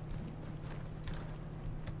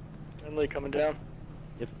 Friendly coming down.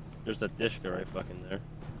 Yep. There's a Dishka right fucking there.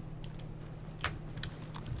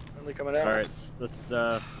 Friendly coming out. Alright, let's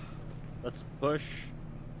push.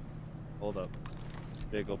 Hold up.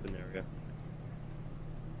 Big open area.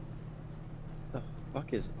 The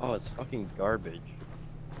fuck is, oh, it's fucking garbage.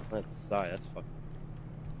 That's side, that's fucking.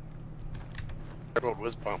 Road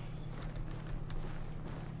whiz bomb.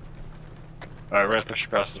 Alright, we're gonna push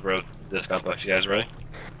across the road. This complex, you guys ready?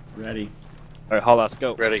 Ready. Alright, haul, let's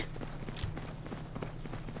go. Ready.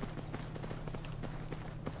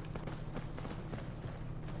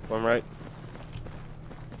 One right.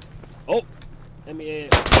 Oh! MEA.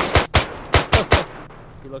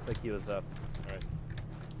 He looked like he was up. Alright.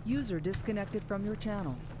 User disconnected from your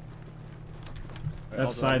channel.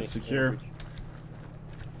 That side's secure.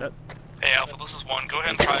 Yep. Hey Alpha, this is 1. Go ahead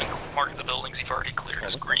and try and mark the buildings you've already cleared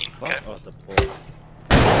as green. Okay. Oh, it's a pull. Okay,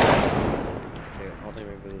 I don't think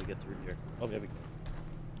we're able to get through here. Oh, yeah, we can.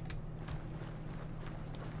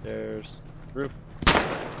 There's roof.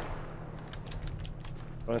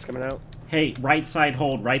 One is coming out. Hey, right side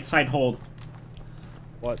hold, right side hold.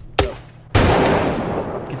 What?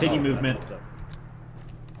 Continue movement.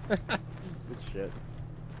 Good shit.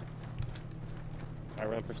 I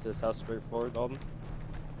ran push this house straight forward, Alden.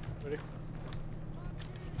 Ready?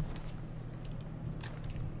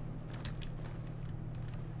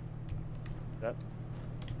 That.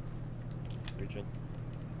 Reaching.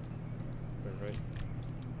 Right.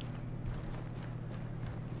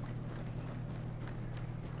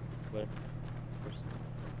 Clear. First.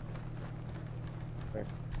 Clear.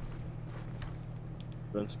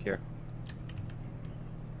 Run secure.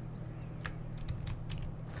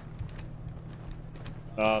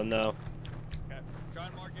 Oh no. Okay. Try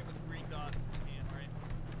and mark it with green dots if you can, right?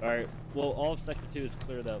 Alright, well all of sector 2 is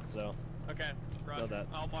cleared out, so. Okay, roger. That.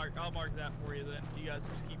 I'll mark that for you then. You guys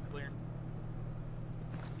just keep clearing.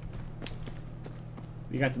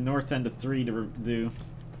 We got the north end of 3 to do.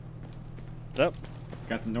 Yep.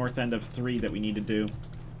 Got the north end of 3 that we need to do.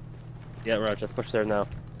 Yeah, Raj, let's push there now.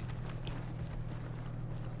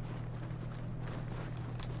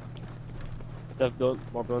 Have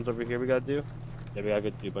more bones over here we gotta do? Yeah, we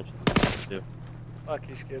gotta do a bunch of things to do. Fuck,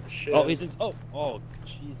 he scared the shit. Oh, he's in. Oh,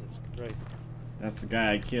 Jesus Christ. That's the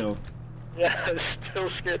guy I killed. Yeah, still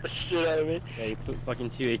scared the shit out of me. Yeah, you put fucking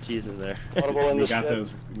 2 HEs in there. We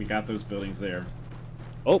got those buildings there.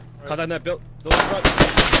 Oh, caught on that building front.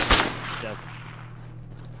 Yeah.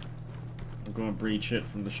 I'm going to breach it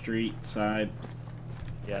from the street side.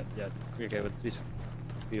 Yeah. Okay, but please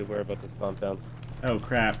be aware about this compound. Oh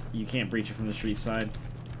crap! You can't breach it from the street side.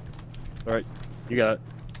 All right, you got it.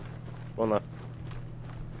 One left.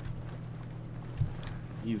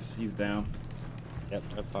 He's down. Yep,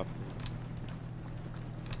 I popped.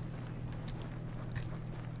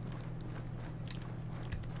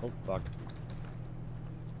 Oh fuck.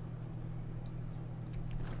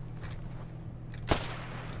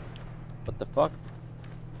 What the fuck?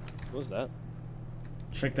 What was that?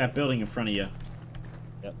 Check that building in front of you.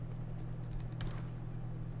 Yep.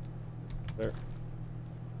 Clear.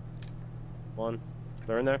 One.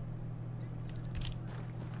 They're in there.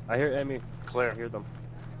 I hear enemy. Clear. I hear them.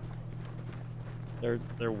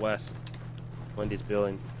 They're west. One of these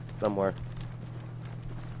buildings. Somewhere.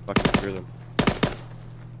 Fucking hear them.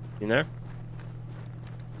 You in there?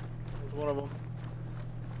 There's one of them.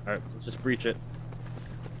 Alright, let's just breach it.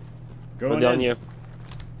 Going on in. you.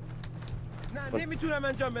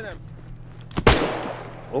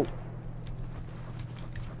 Oh.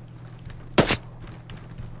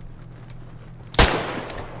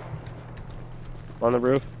 On the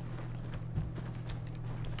roof.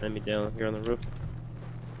 Enemy down here on the roof.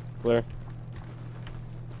 Clear.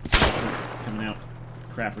 Coming out.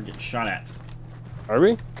 Crap, we're getting shot at. Are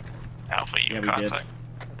we? Alpha, you Yeah, we contact. did.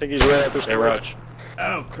 I think he's right at this Hey, corner. Raj.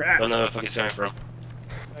 Oh, crap. Don't know where the fuck he's coming from.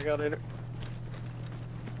 I got it.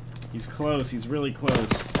 He's close. He's really close.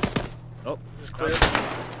 Oh, This is clear.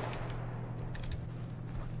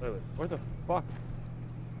 Wait, where the fuck?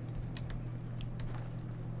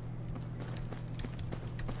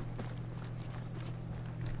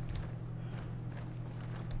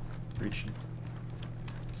 Breaching.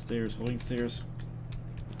 Stairs. Holding stairs.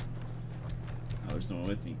 Oh, there's no one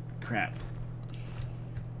with me. Crap.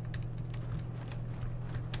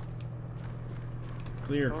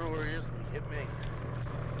 Clear. I don't know where he is. He hit me.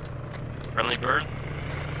 Friendly bird.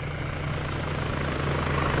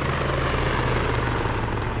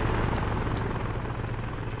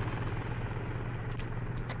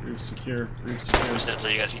 Roof secure. Roof secure. Who's that? So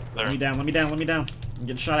you guys keep clear. Let me down. Let me down. Let me down. I'm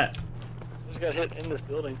getting shot at. Just got hit in this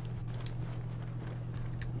building.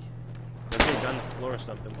 There's a gun on the floor or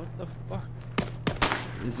something. What the fuck?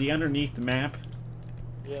 Is he underneath the map?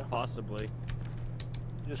 Yeah. Possibly.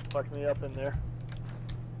 He just fucked me up in there.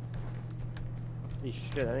 Holy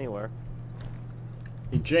shit, anywhere.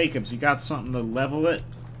 Hey, Jacobs, you got something to level it?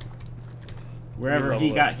 Wherever he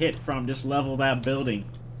got hit from, just level that building.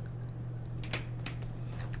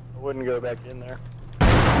 I wouldn't go back in there.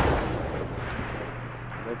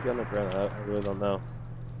 Might be on the ground. I really don't know.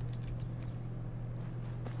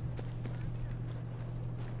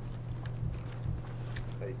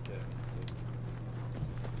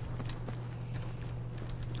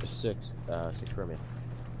 Six from you.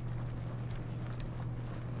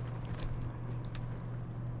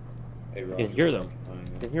 You can hear them.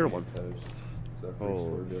 You can hear one.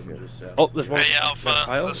 Oh, shit. Oh, there's one. Hey, Alpha,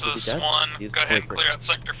 Kyle, this he is dead? one. He's Go ahead and clear. clear out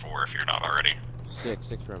Sector 4 if you're not already.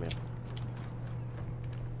 Six from you.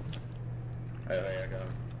 Hey, I got him.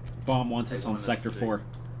 Bomb wants us on Sector 4.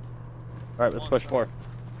 Alright, let's push 4.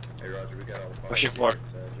 Hey, Roger, we got all the fire. Push it forward.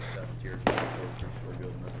 Just 7 tier 4 for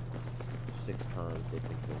building up. 6 times they can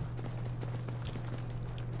kill.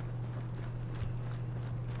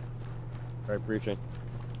 Alright, breaching.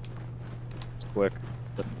 It's quick.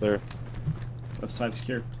 Let's clear. Left side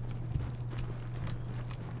secure.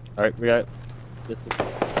 Alright, we got this is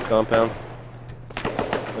compound.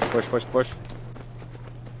 Let's push, push, push.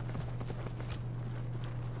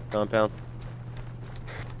 Compound.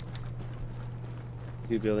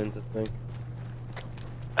 2 buildings, I think.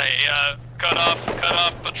 Hey, cut off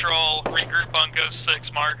patrol, regroup on Ghost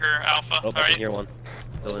 6 marker, Alpha. Oh, I can Alright. hear one.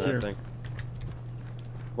 Still in Secure. that thing.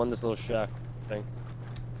 One this little shack thing.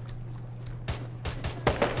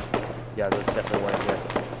 Yeah, there's definitely one here.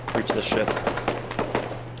 Breach the ship.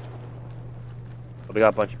 But we got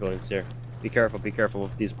a bunch of buildings here. Be careful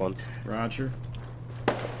with these ones. Roger.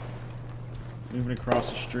 Moving across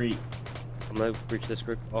the street. I'm gonna breach this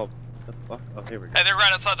group. Oh, the fuck? Oh, here we go. Hey, they're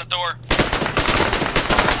right outside the door.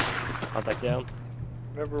 Contact down.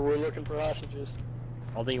 Remember, we're looking for hostages.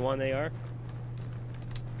 All that you want, AR?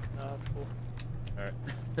 Nah, it's cool. Alright.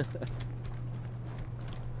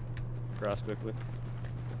 Cross quickly.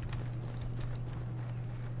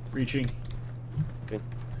 Reaching. Okay.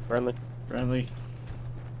 Friendly. Friendly.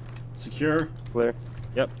 Secure. Clear.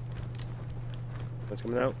 Yep. What's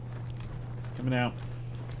coming out? Coming out.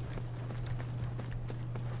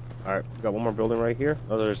 Alright, we got one more building right here.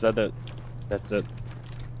 Oh, there's that. That's it.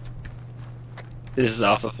 This is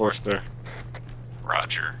Alpha Forster.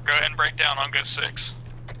 Roger. Go ahead and break down on Ghost 6.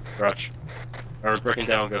 Roger. Or breaking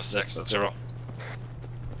down goes 6, that's 0.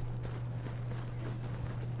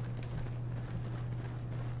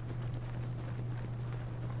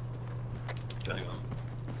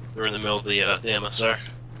 We're in the middle of the MSR.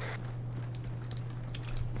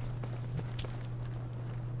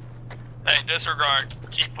 Hey, disregard.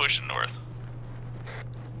 Keep pushing north.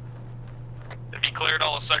 If you cleared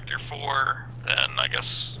all of Sector 4, then I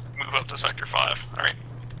guess move up to Sector 5. Alright.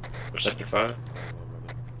 For Sector 5?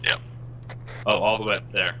 Yep. Oh, all the way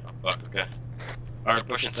up there. Oh, fuck, okay. Alright,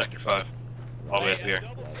 pushing sector 5. All the way up here.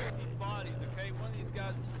 Double check these bodies, okay? One of these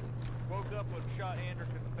guys woke up and shot Andrew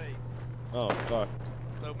in the face. Oh, fuck.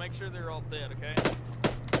 So make sure they're all dead, okay?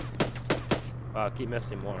 Wow, keep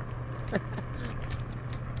missing more.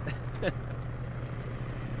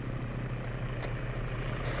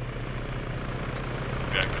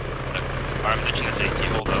 I'm ditching this AT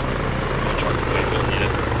hold up. We'll charge the way we'll need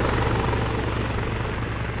it.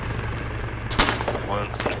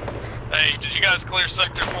 Once. Hey, did you guys clear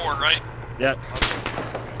sector 4, right? Yep.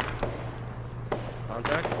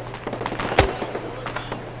 Contact?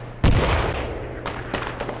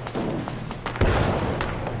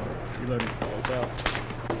 Reloading.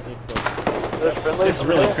 This is a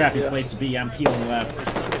really crappy place to be. I'm peeling left.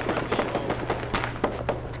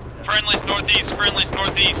 Friendlies northeast, friendlies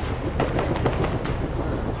northeast.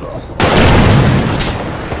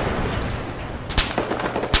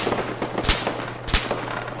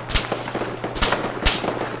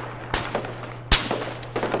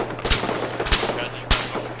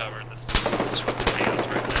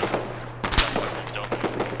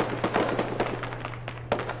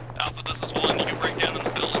 Alpha, this is 1. You can break down in the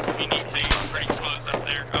buildings if you need to. You're pretty exposed up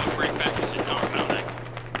there. I'll break back to your power mounting.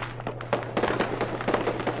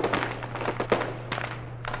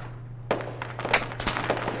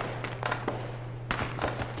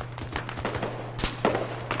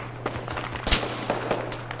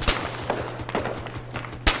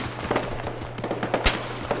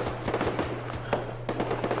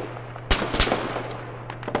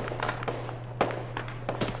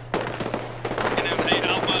 Hey,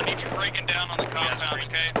 Alpha, I need you breaking down on the compound,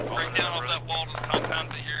 okay? Break down off that wall to the compound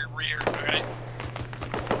to your rear, okay?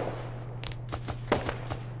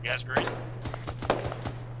 You guys agree?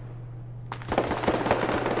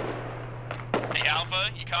 Hey, Alpha,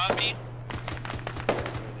 you copy?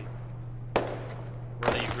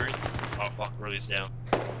 Really agree? Oh fuck, Rody's down.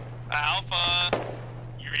 Alpha,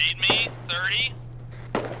 you read me? 30?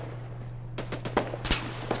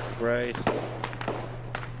 Christ.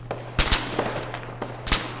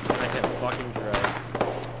 I can't fucking drag.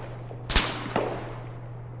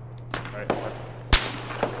 Alright,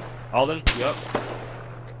 Alden, you up?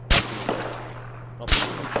 Oh,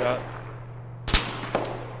 shot.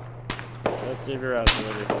 Let's see if you're out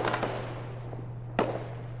already.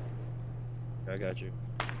 I got you.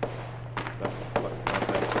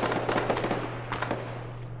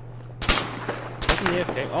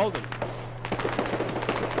 Okay, Alden.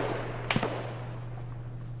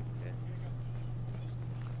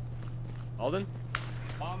 Alden?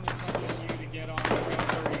 Bomb is telling you to get on channel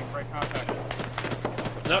 30 and break contact.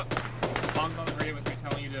 What's up? Bomb's on the radio with me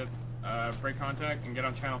telling you to break contact and get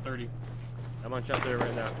on channel 30. I'm on channel 30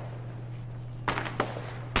 right now.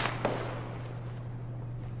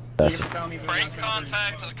 Break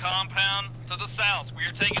contact to the compound to the south. We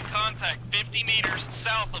are taking contact 50 meters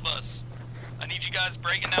south of us. I need you guys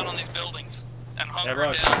breaking down on these buildings and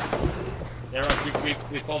hunkering down. Yeah, Roger,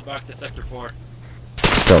 we pulled back to sector 4.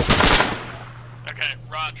 Go. Okay,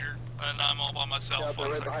 Roger. And I'm all by myself. Yeah,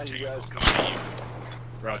 right behind you guys. Coming to you.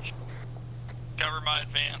 Roger. Cover my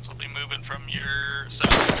advance. I'll be moving from your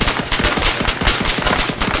south.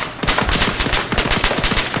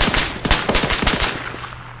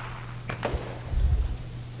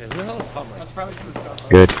 Okay, who the hell is Palmer? That's probably to the south.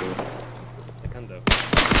 Good. Secondo.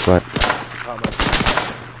 What? Palmer.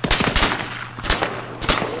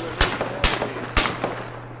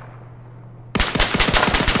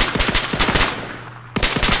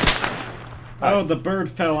 Oh, the bird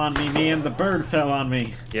fell on me, man. The bird fell on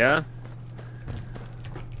me. Yeah?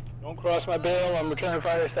 Don't cross my bail. I'm trying to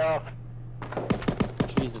find us south.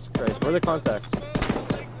 Jesus Christ. Where are the contacts?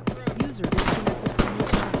 User disconnected from your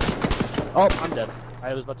channel. Oh, I'm dead.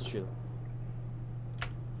 I was about to shoot him.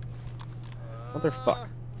 Motherfuck.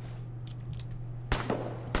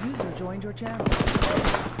 User joined your channel.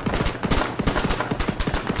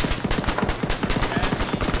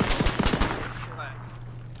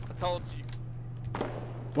 I told you.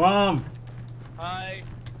 Bomb! Hi.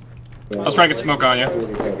 I was trying to get smoke on you.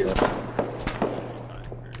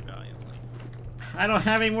 I don't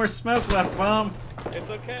have any more smoke left, Bomb. It's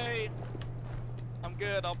okay. I'm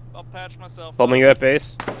good. I'll patch myself. Pull me you at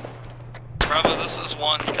base. Bravo, this is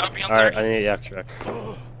 1. You copy on 30? Alright, I need the extract. I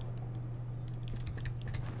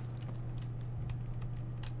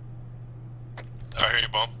hear you,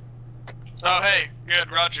 Bomb. Oh, hey. Good,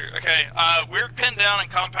 Roger. Okay, we're pinned down in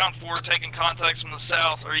Compound 4, taking contacts from the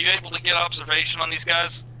south. Are you able to get observation on these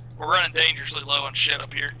guys? We're running dangerously low on shit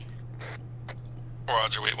up here.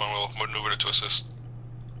 Roger, wait 1, we'll maneuver to assist.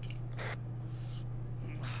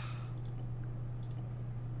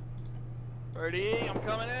 Birdie, I'm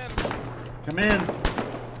coming in. Come in.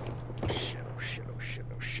 Shit, oh shit, oh shit,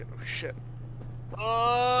 oh shit, oh shit.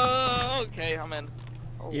 Oh, okay, I'm in.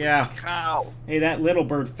 Holy Yeah. cow. Hey, that little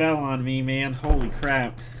bird fell on me, man. Holy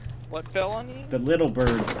crap. What fell on you? The little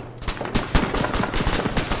bird. It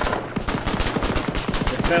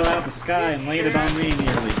fell out of the sky and landed on me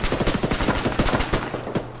nearly.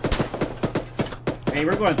 Hey,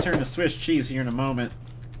 we're going to turn to Swiss cheese here in a moment.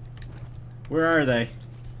 Where are they?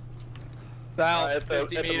 South, at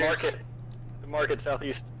the market. The market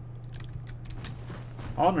southeast.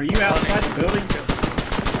 Alden, are you outside the building?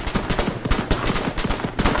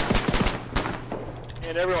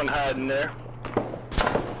 And everyone hiding there.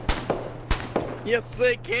 Yes,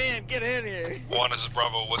 they can. Get in here. One, this is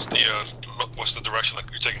Bravo. What's the direction that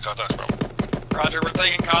you're taking contact from? Roger, we're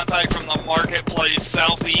taking contact from the marketplace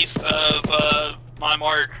southeast of my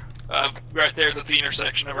mark. Right there at the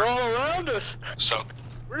intersection. They're all around us. So.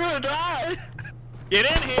 We're gonna die. Get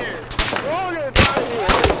in here. We're all gonna die here.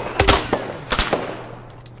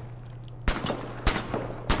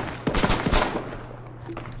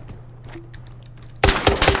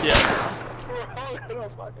 Yes. We're all gonna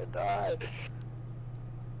fucking die.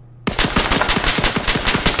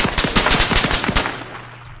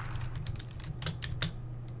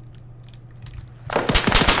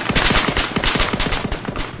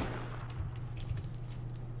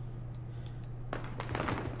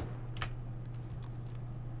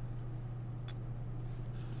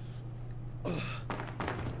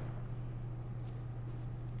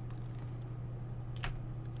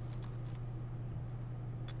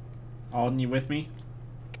 Alden, you with me?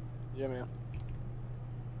 Yeah, man.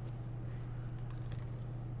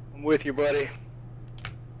 I'm with you, buddy.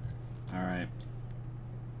 Alright.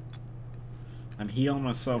 I'm healing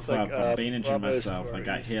myself Looks like, up. I'm bandaging Bravo's myself. I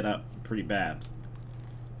got hit up pretty bad.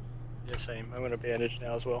 Yeah, same. I'm gonna bandage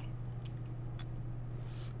now as well.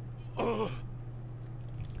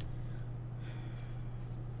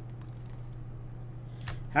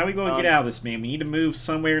 How are we going to get out of this, man? We need to move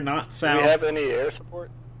somewhere not south. Do we have any air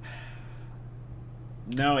support?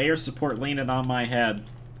 No, air support landed on my head.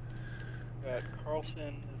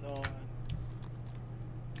 Carlson is on.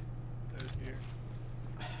 Those here.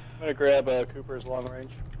 I'm gonna grab Cooper's long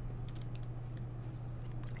range.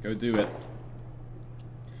 Go do it.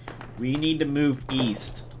 We need to move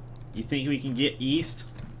east. You think we can get east?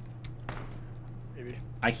 Maybe.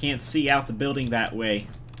 I can't see out the building that way.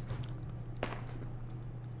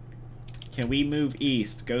 Can we move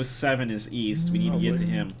east? Ghost 7 is east. We need to get to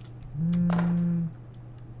him.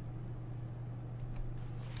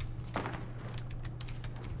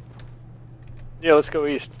 Yeah, let's go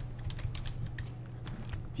east.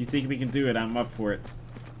 If you think we can do it, I'm up for it.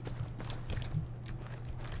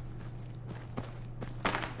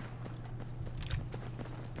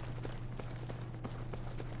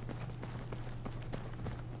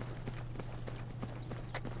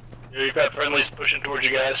 Yeah, you've got friendlies pushing towards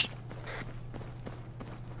you guys.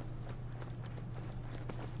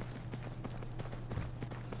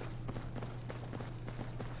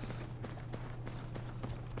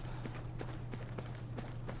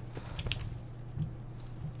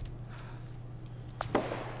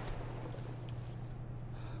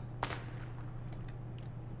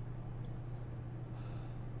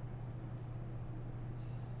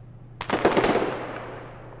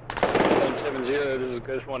 This is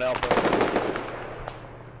Ghost 1 Alpha.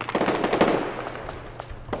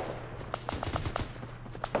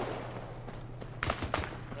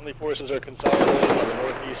 Friendly forces are consolidating on the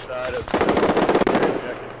northeast side of the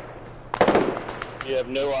objective. We have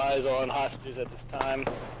no eyes on hostages at this time.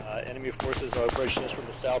 Enemy forces are approaching us from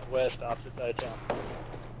the southwest, opposite side of town.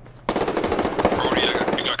 Brody, you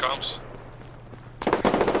got comms?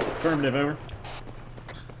 Affirmative, over.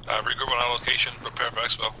 Regroup on our location, prepare for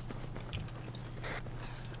expo.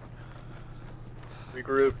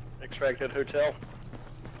 Regroup, extract at hotel.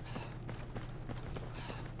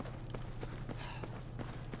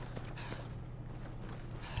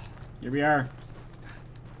 Here we are.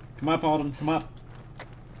 Come up, Alden. Come up.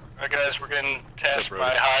 Alright guys, we're getting tasked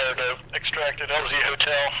by Hire to extract at LZ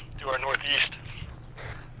Hotel to our northeast.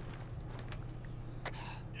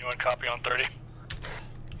 Anyone copy on 30?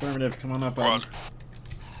 Affirmative. Come on up, Alden.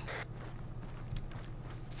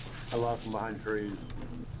 I lost them behind trees.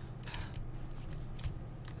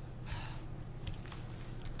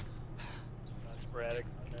 Sporadic,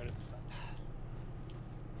 unknown at this time.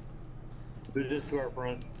 Who's this to our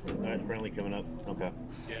front? Nice friendly coming up. Okay.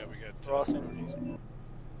 Yeah, we got crossing.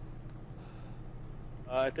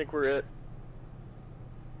 I think we're it.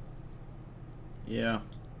 Yeah.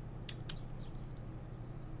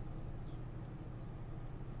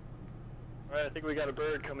 Alright, I think we got a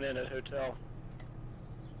bird coming in at hotel.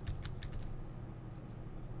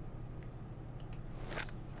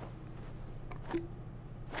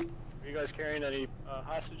 Are you guys carrying any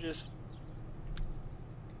hostages?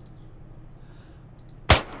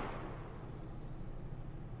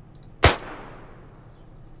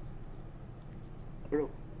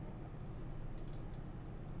 Through.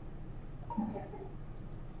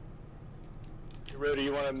 Rody,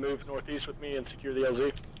 you want to move northeast with me and secure the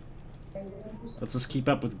LZ? Let's just keep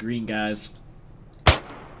up with green guys.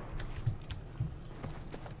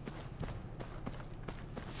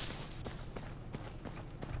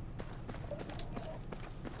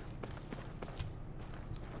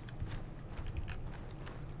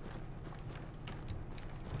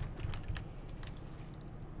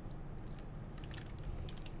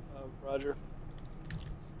 Roger.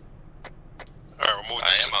 Alright, we're moving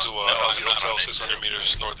to LZ Hotel, 600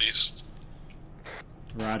 meters northeast.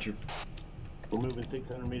 Roger. We're moving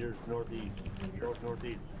 600 meters northeast.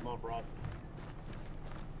 Northeast. Come on, Brock.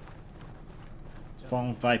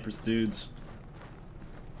 Fallen Vipers, dudes.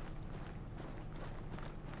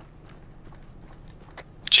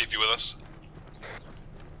 Chief, you with us?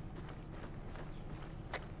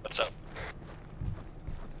 What's up?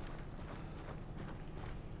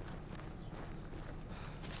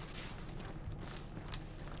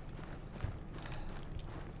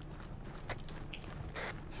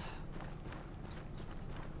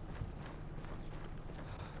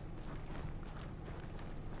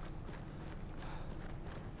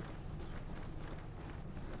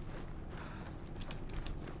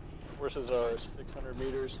 Forces are 600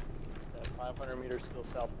 meters, 500 meters still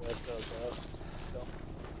southwest of so.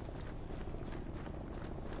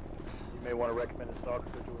 You may want to recommend a stalker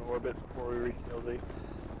to an orbit before we reach LZ.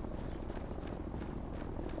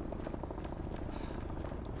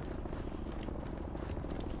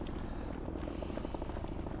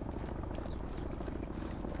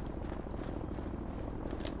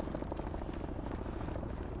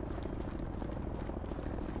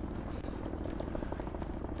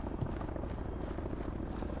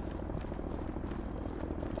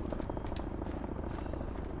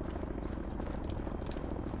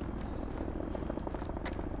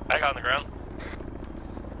 Back on the ground.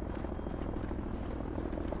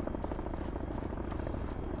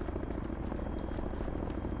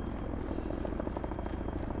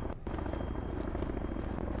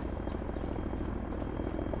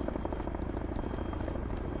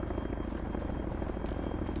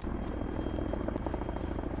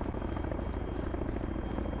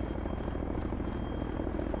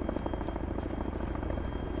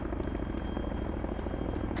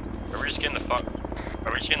 Are we just getting the fuck?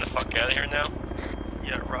 Are we just getting the fuck out of here now?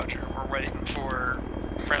 Yeah, roger. We're waiting for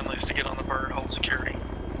friendlies to get on the bird, hold security.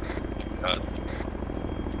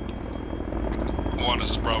 One, this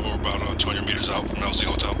is Bravo, we're about 200 meters out from LZ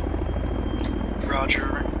Hotel. Roger.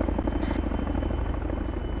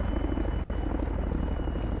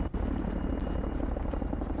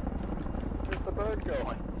 Where's the bird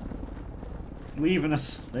going? It's leaving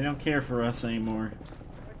us. They don't care for us anymore.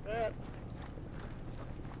 Like that.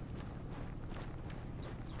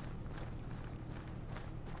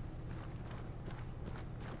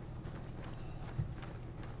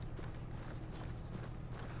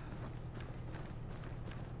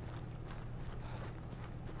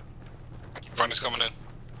 Friendly's coming in.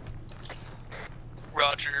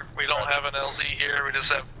 Roger. We don't have an LZ here. We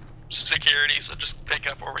just have security, so just pick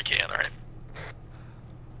up where we can, alright?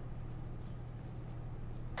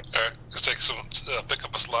 Alright, let's take some, pick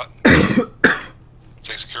up a slot.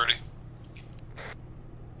 Take security.